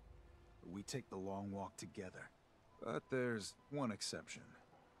terms, or we take the long walk together. But there's one exception.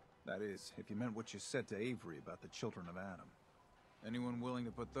 That is, if you meant what you said to Avery about the children of Adam. Anyone willing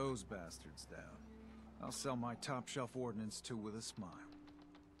to put those bastards down, I'll sell my top-shelf ordnance to with a smile.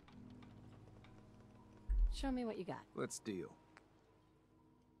 Show me what you got. Let's deal.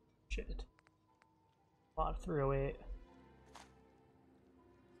 Shit. Bot 308.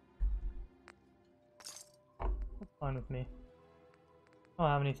 That's fine with me. I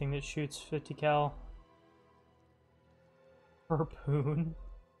don't have anything that shoots 50 cal. Harpoon.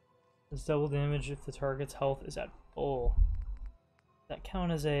 Does double damage if the target's health is at full. Does that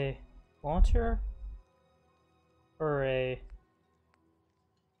count as a launcher? Or a... I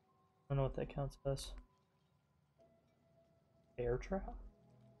don't know what that counts as. Air trap?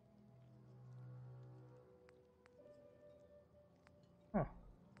 Huh.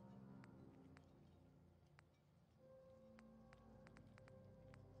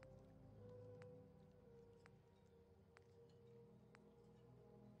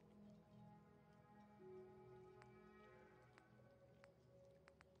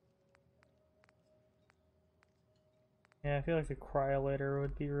 Yeah, I feel like the cryolator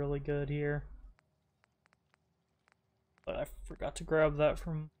would be really good here. But I forgot to grab that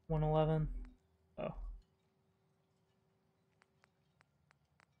from 111. Oh.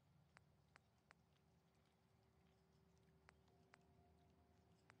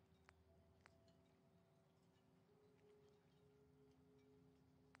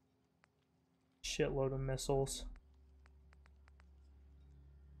 Shitload of missiles.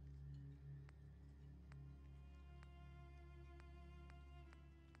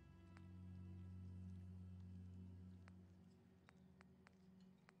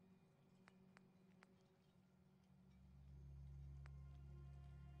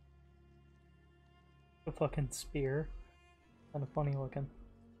 The fucking spear. Kind of funny looking.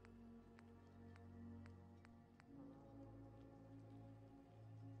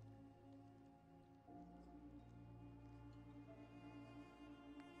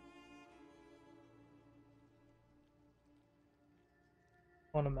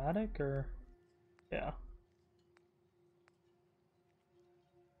 Automatic or yeah.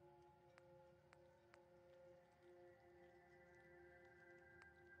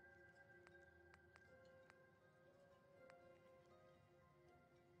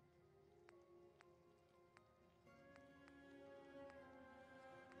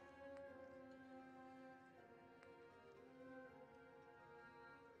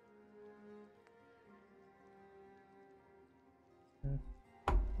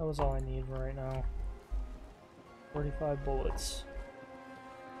 That was all I need for right now. 45 bullets.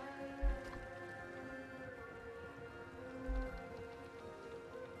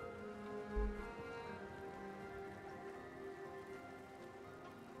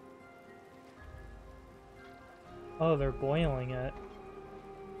 Oh, they're boiling it.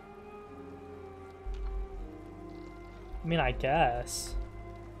 I mean, I guess.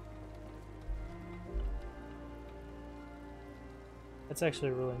 That's actually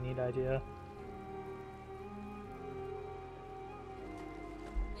a really neat idea.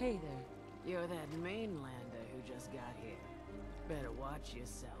 Hey there. You're that mainlander who just got here. Better watch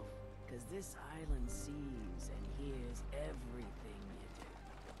yourself, cause this island sees and hears everything you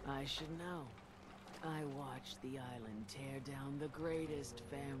do. I should know. I watched the island tear down the greatest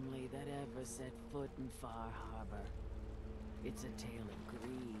family that ever set foot in Far Harbor. It's a tale of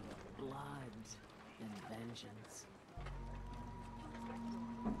greed, blood, and vengeance.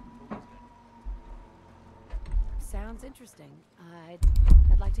 Sounds interesting.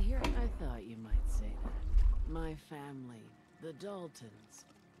 I'd like to hear it. I thought you might say that. My family, the Daltons,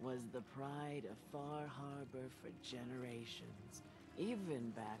 was the pride of Far Harbor for generations, even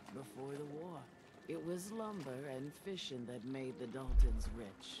back before the war. It was lumber and fishing that made the Daltons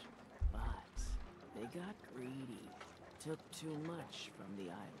rich. But they got greedy, took too much from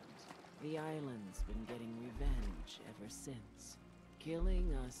the island. The island's been getting revenge ever since,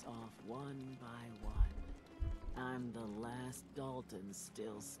 killing us off one by one. I'm the last Dalton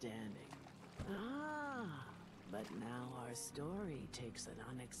still standing. Ah, but now our story takes an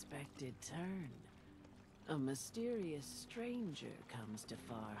unexpected turn. A mysterious stranger comes to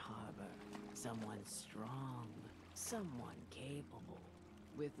Far Harbor. Someone strong, someone capable.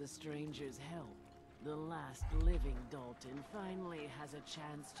 With the stranger's help, the last living Dalton finally has a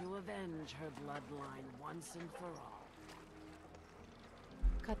chance to avenge her bloodline once and for all.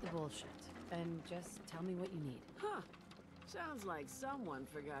 Cut the bullshit, and just tell me what you need. Huh. Sounds like someone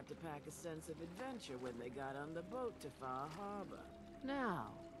forgot to pack a sense of adventure when they got on the boat to Far Harbor.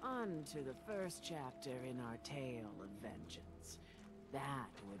 Now, on to the first chapter in our tale of vengeance. That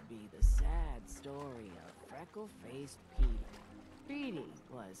would be the sad story of freckle-faced Petey. Petey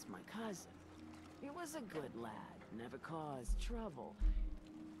was my cousin. He was a good lad, never caused trouble.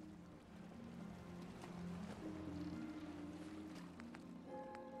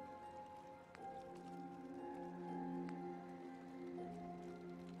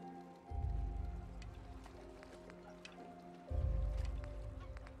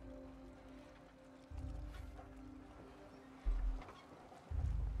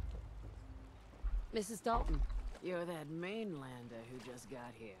 Mrs. Dalton. You're that mainlander who just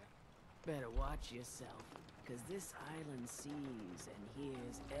got here. Better watch yourself, cause this island sees and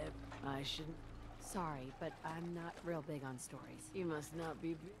hears I shouldn't... Sorry, but I'm not real big on stories. You must not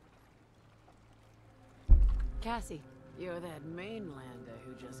be... Cassie. You're that mainlander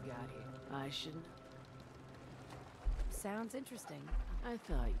who just got here. I shouldn't... Sounds interesting. I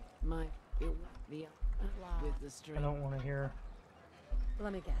thought with the string... I don't want to hear.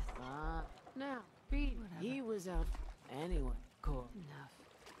 Let me guess. Now, Pete, he was out... Anyway, cool. Enough.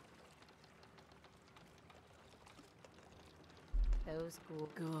 Those ghouls.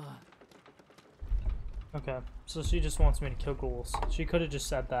 Good. Okay, so she just wants me to kill ghouls. She could have just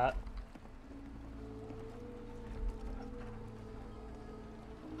said that.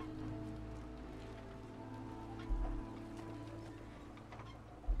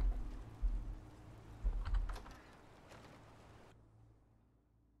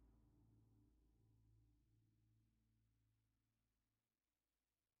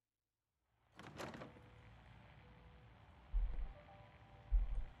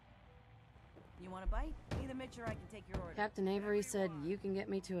 You want a bite? Either Mitch or I can take your order. Captain Avery said you can get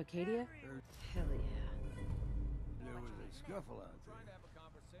me to Acadia? Hell yeah. There was a scuffle out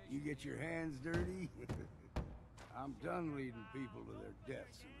there. You get your hands dirty? I'm done leading people to their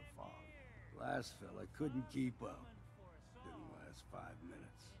deaths in the fog. Last fella couldn't keep up. Didn't last 5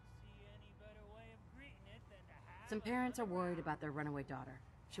 minutes. Some parents are worried about their runaway daughter.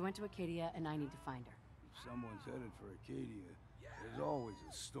 She went to Acadia and I need to find her. If someone's headed for Acadia, there's always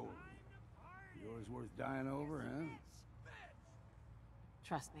a story. Yours worth dying over, huh?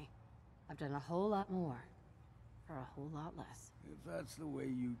 Trust me, I've done a whole lot more for a whole lot less. If that's the way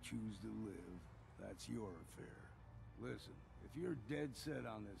you choose to live, that's your affair. Listen, if you're dead set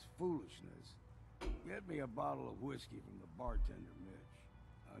on this foolishness, get me a bottle of whiskey from the bartender,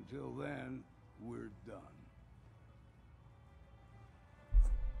 Mitch. Until then, we're done.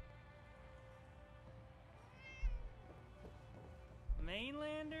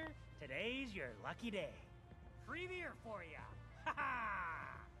 Mainlander, today's your lucky day. Free beer for ya! Ha ha!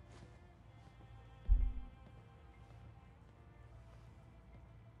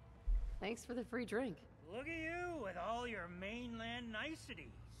 Thanks for the free drink. Look at you with all your mainland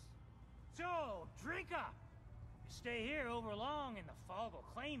niceties. So, drink up. You stay here over long and the fog will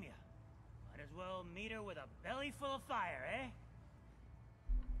claim you. Might as well meet her with a belly full of fire, eh?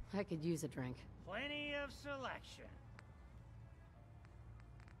 I could use a drink. Plenty of selection.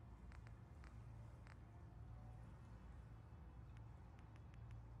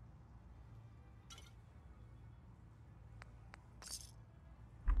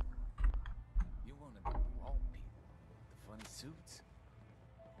 You're one of the wall people. The funny suits.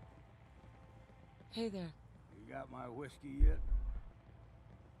 Hey there. You got my whiskey yet?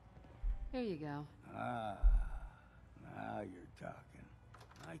 Here you go. Ah, now you're talking.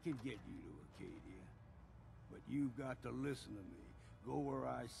 I can get you to Acadia, but you've got to listen to me. Go where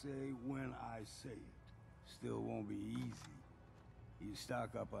I say, when I say it. Still won't be easy. You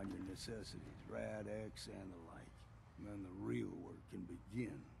stock up on your necessities, Rad X and the like. And then the real work can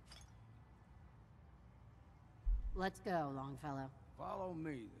begin. Let's go, Longfellow. Follow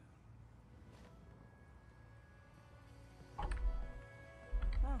me, then.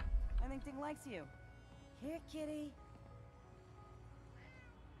 Oh, I think Ding likes you. Here, kitty.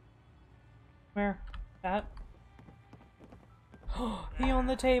 Where? Cat? He on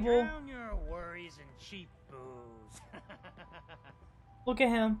the table. Drown your worries in cheap booze. Look at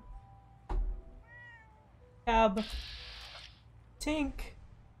him. Cab. Tink.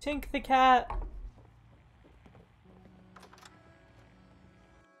 Tink the cat.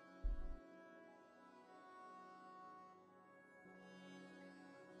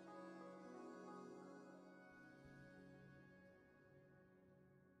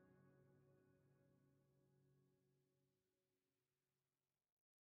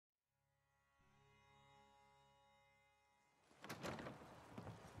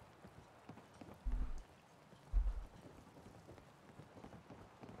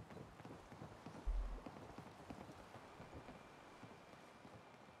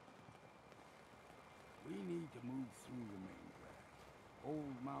 We need to move through the main drag.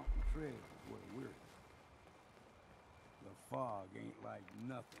 Old Mountain Trail is where we're at. The fog ain't like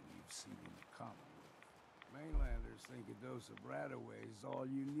nothing you've seen in the Commonwealth. Mainlanders think a dose of Radaway is all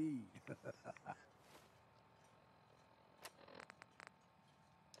you need.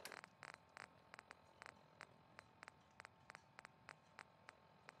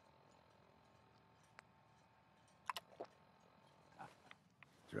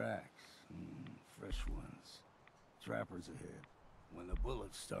 Tracks. Fresh ones. Trappers ahead. When the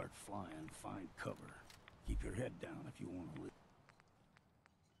bullets start flying, find cover. Keep your head down if you want to live.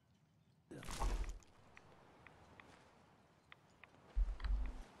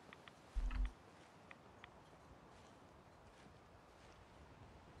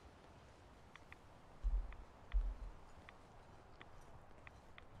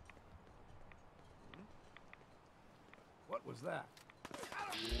 What was that?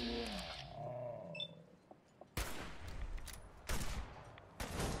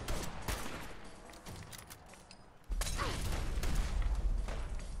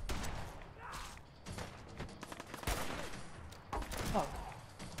 Oh.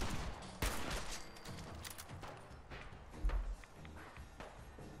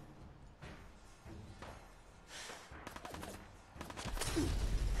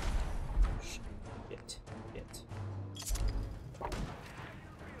 Shit. Shit.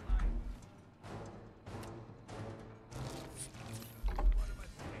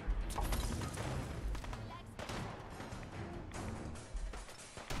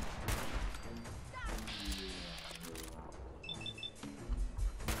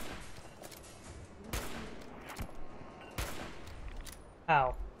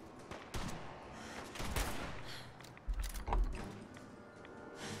 Ow.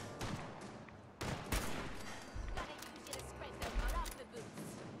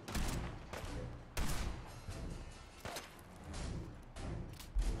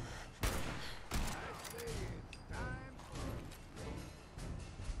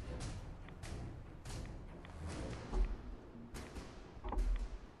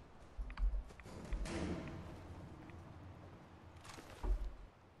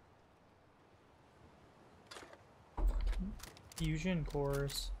 Fusion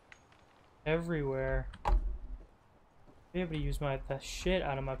cores everywhere. Be able to use the shit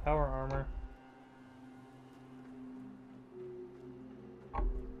out of my power armor.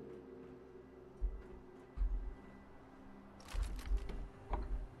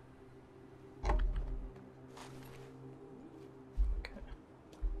 Okay.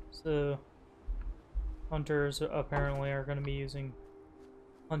 So hunters apparently are going to be using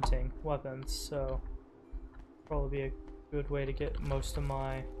hunting weapons, so probably be a good way to get most of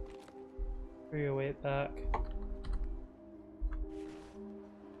my 308 back.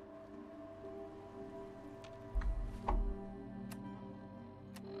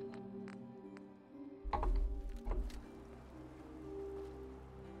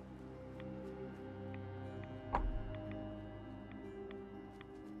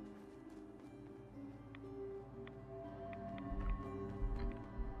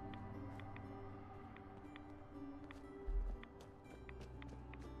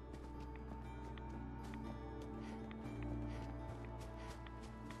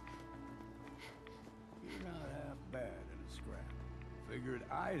 You're not half bad in a scrap. Figured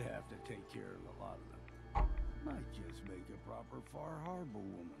I'd have to take care of a lot of them. Might just make a proper Far Harbor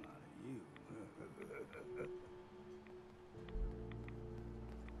woman out of you.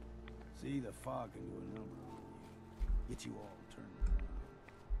 See, the fog can do a number on you. Get you all turned around.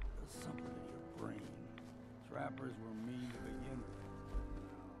 Does something in your brain. Trappers were mean to begin with.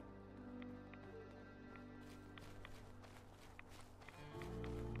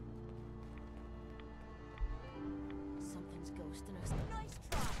 Something's ghosting us. Nice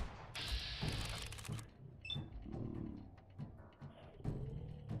try!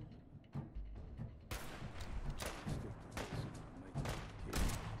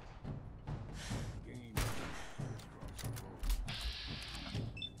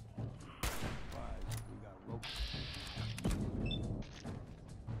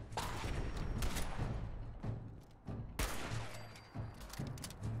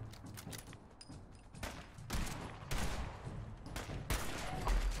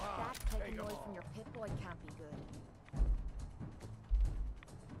 Noise from your pit boy can't be good.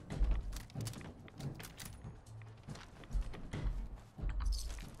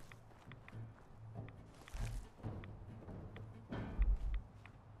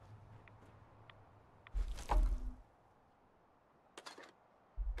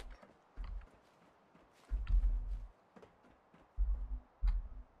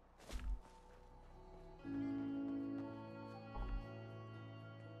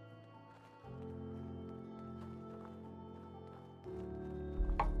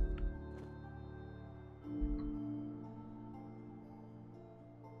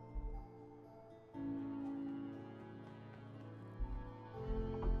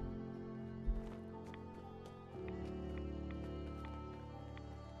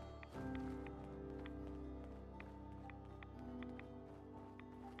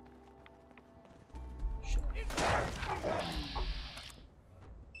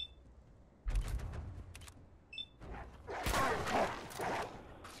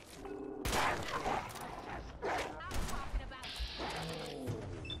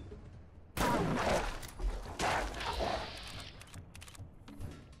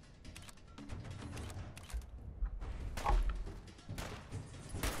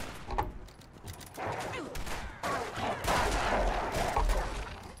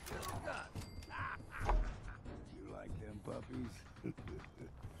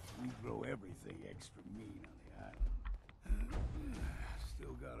 We grow everything extra mean on the island.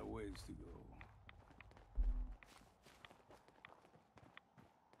 Still got a ways to go.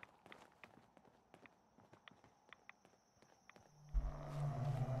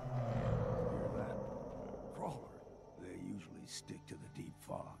 Hear that? Crawler. They usually stick to the deep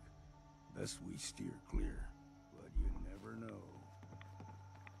fog. Best we steer clear, but you never know.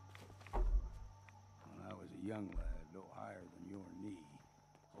 When I was a young lad, no higher than your knee,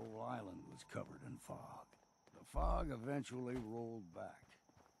 whole island was covered in fog. The fog eventually rolled back.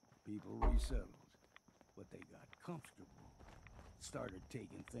 People resettled, but they got comfortable. Started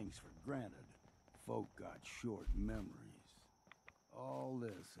taking things for granted. Folk got short memories. All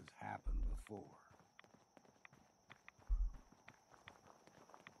this has happened before.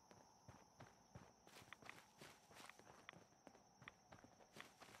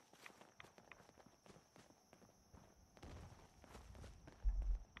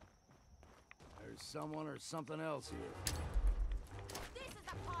 There's someone or something else here. This is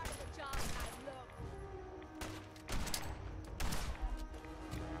the part of the job I love.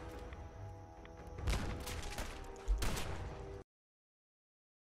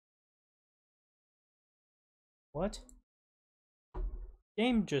 What?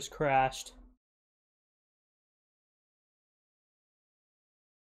 Game just crashed.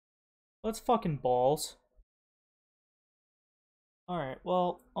 Let's fucking balls. Alright,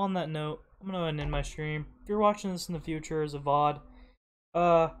 well, on that note, I'm gonna go ahead and end my stream. If you're watching this in the future as a VOD,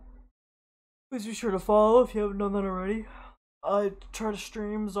 please be sure to follow if you haven't done that already. I try to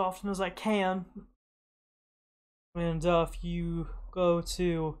stream as often as I can. And if you go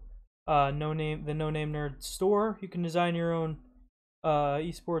to the No Name Nerd store, you can design your own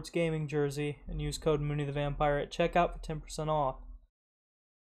esports gaming jersey and use code MoonyTheVampire at checkout for 10% off.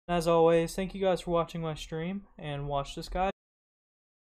 And as always, thank you guys for watching my stream, and watch this guide.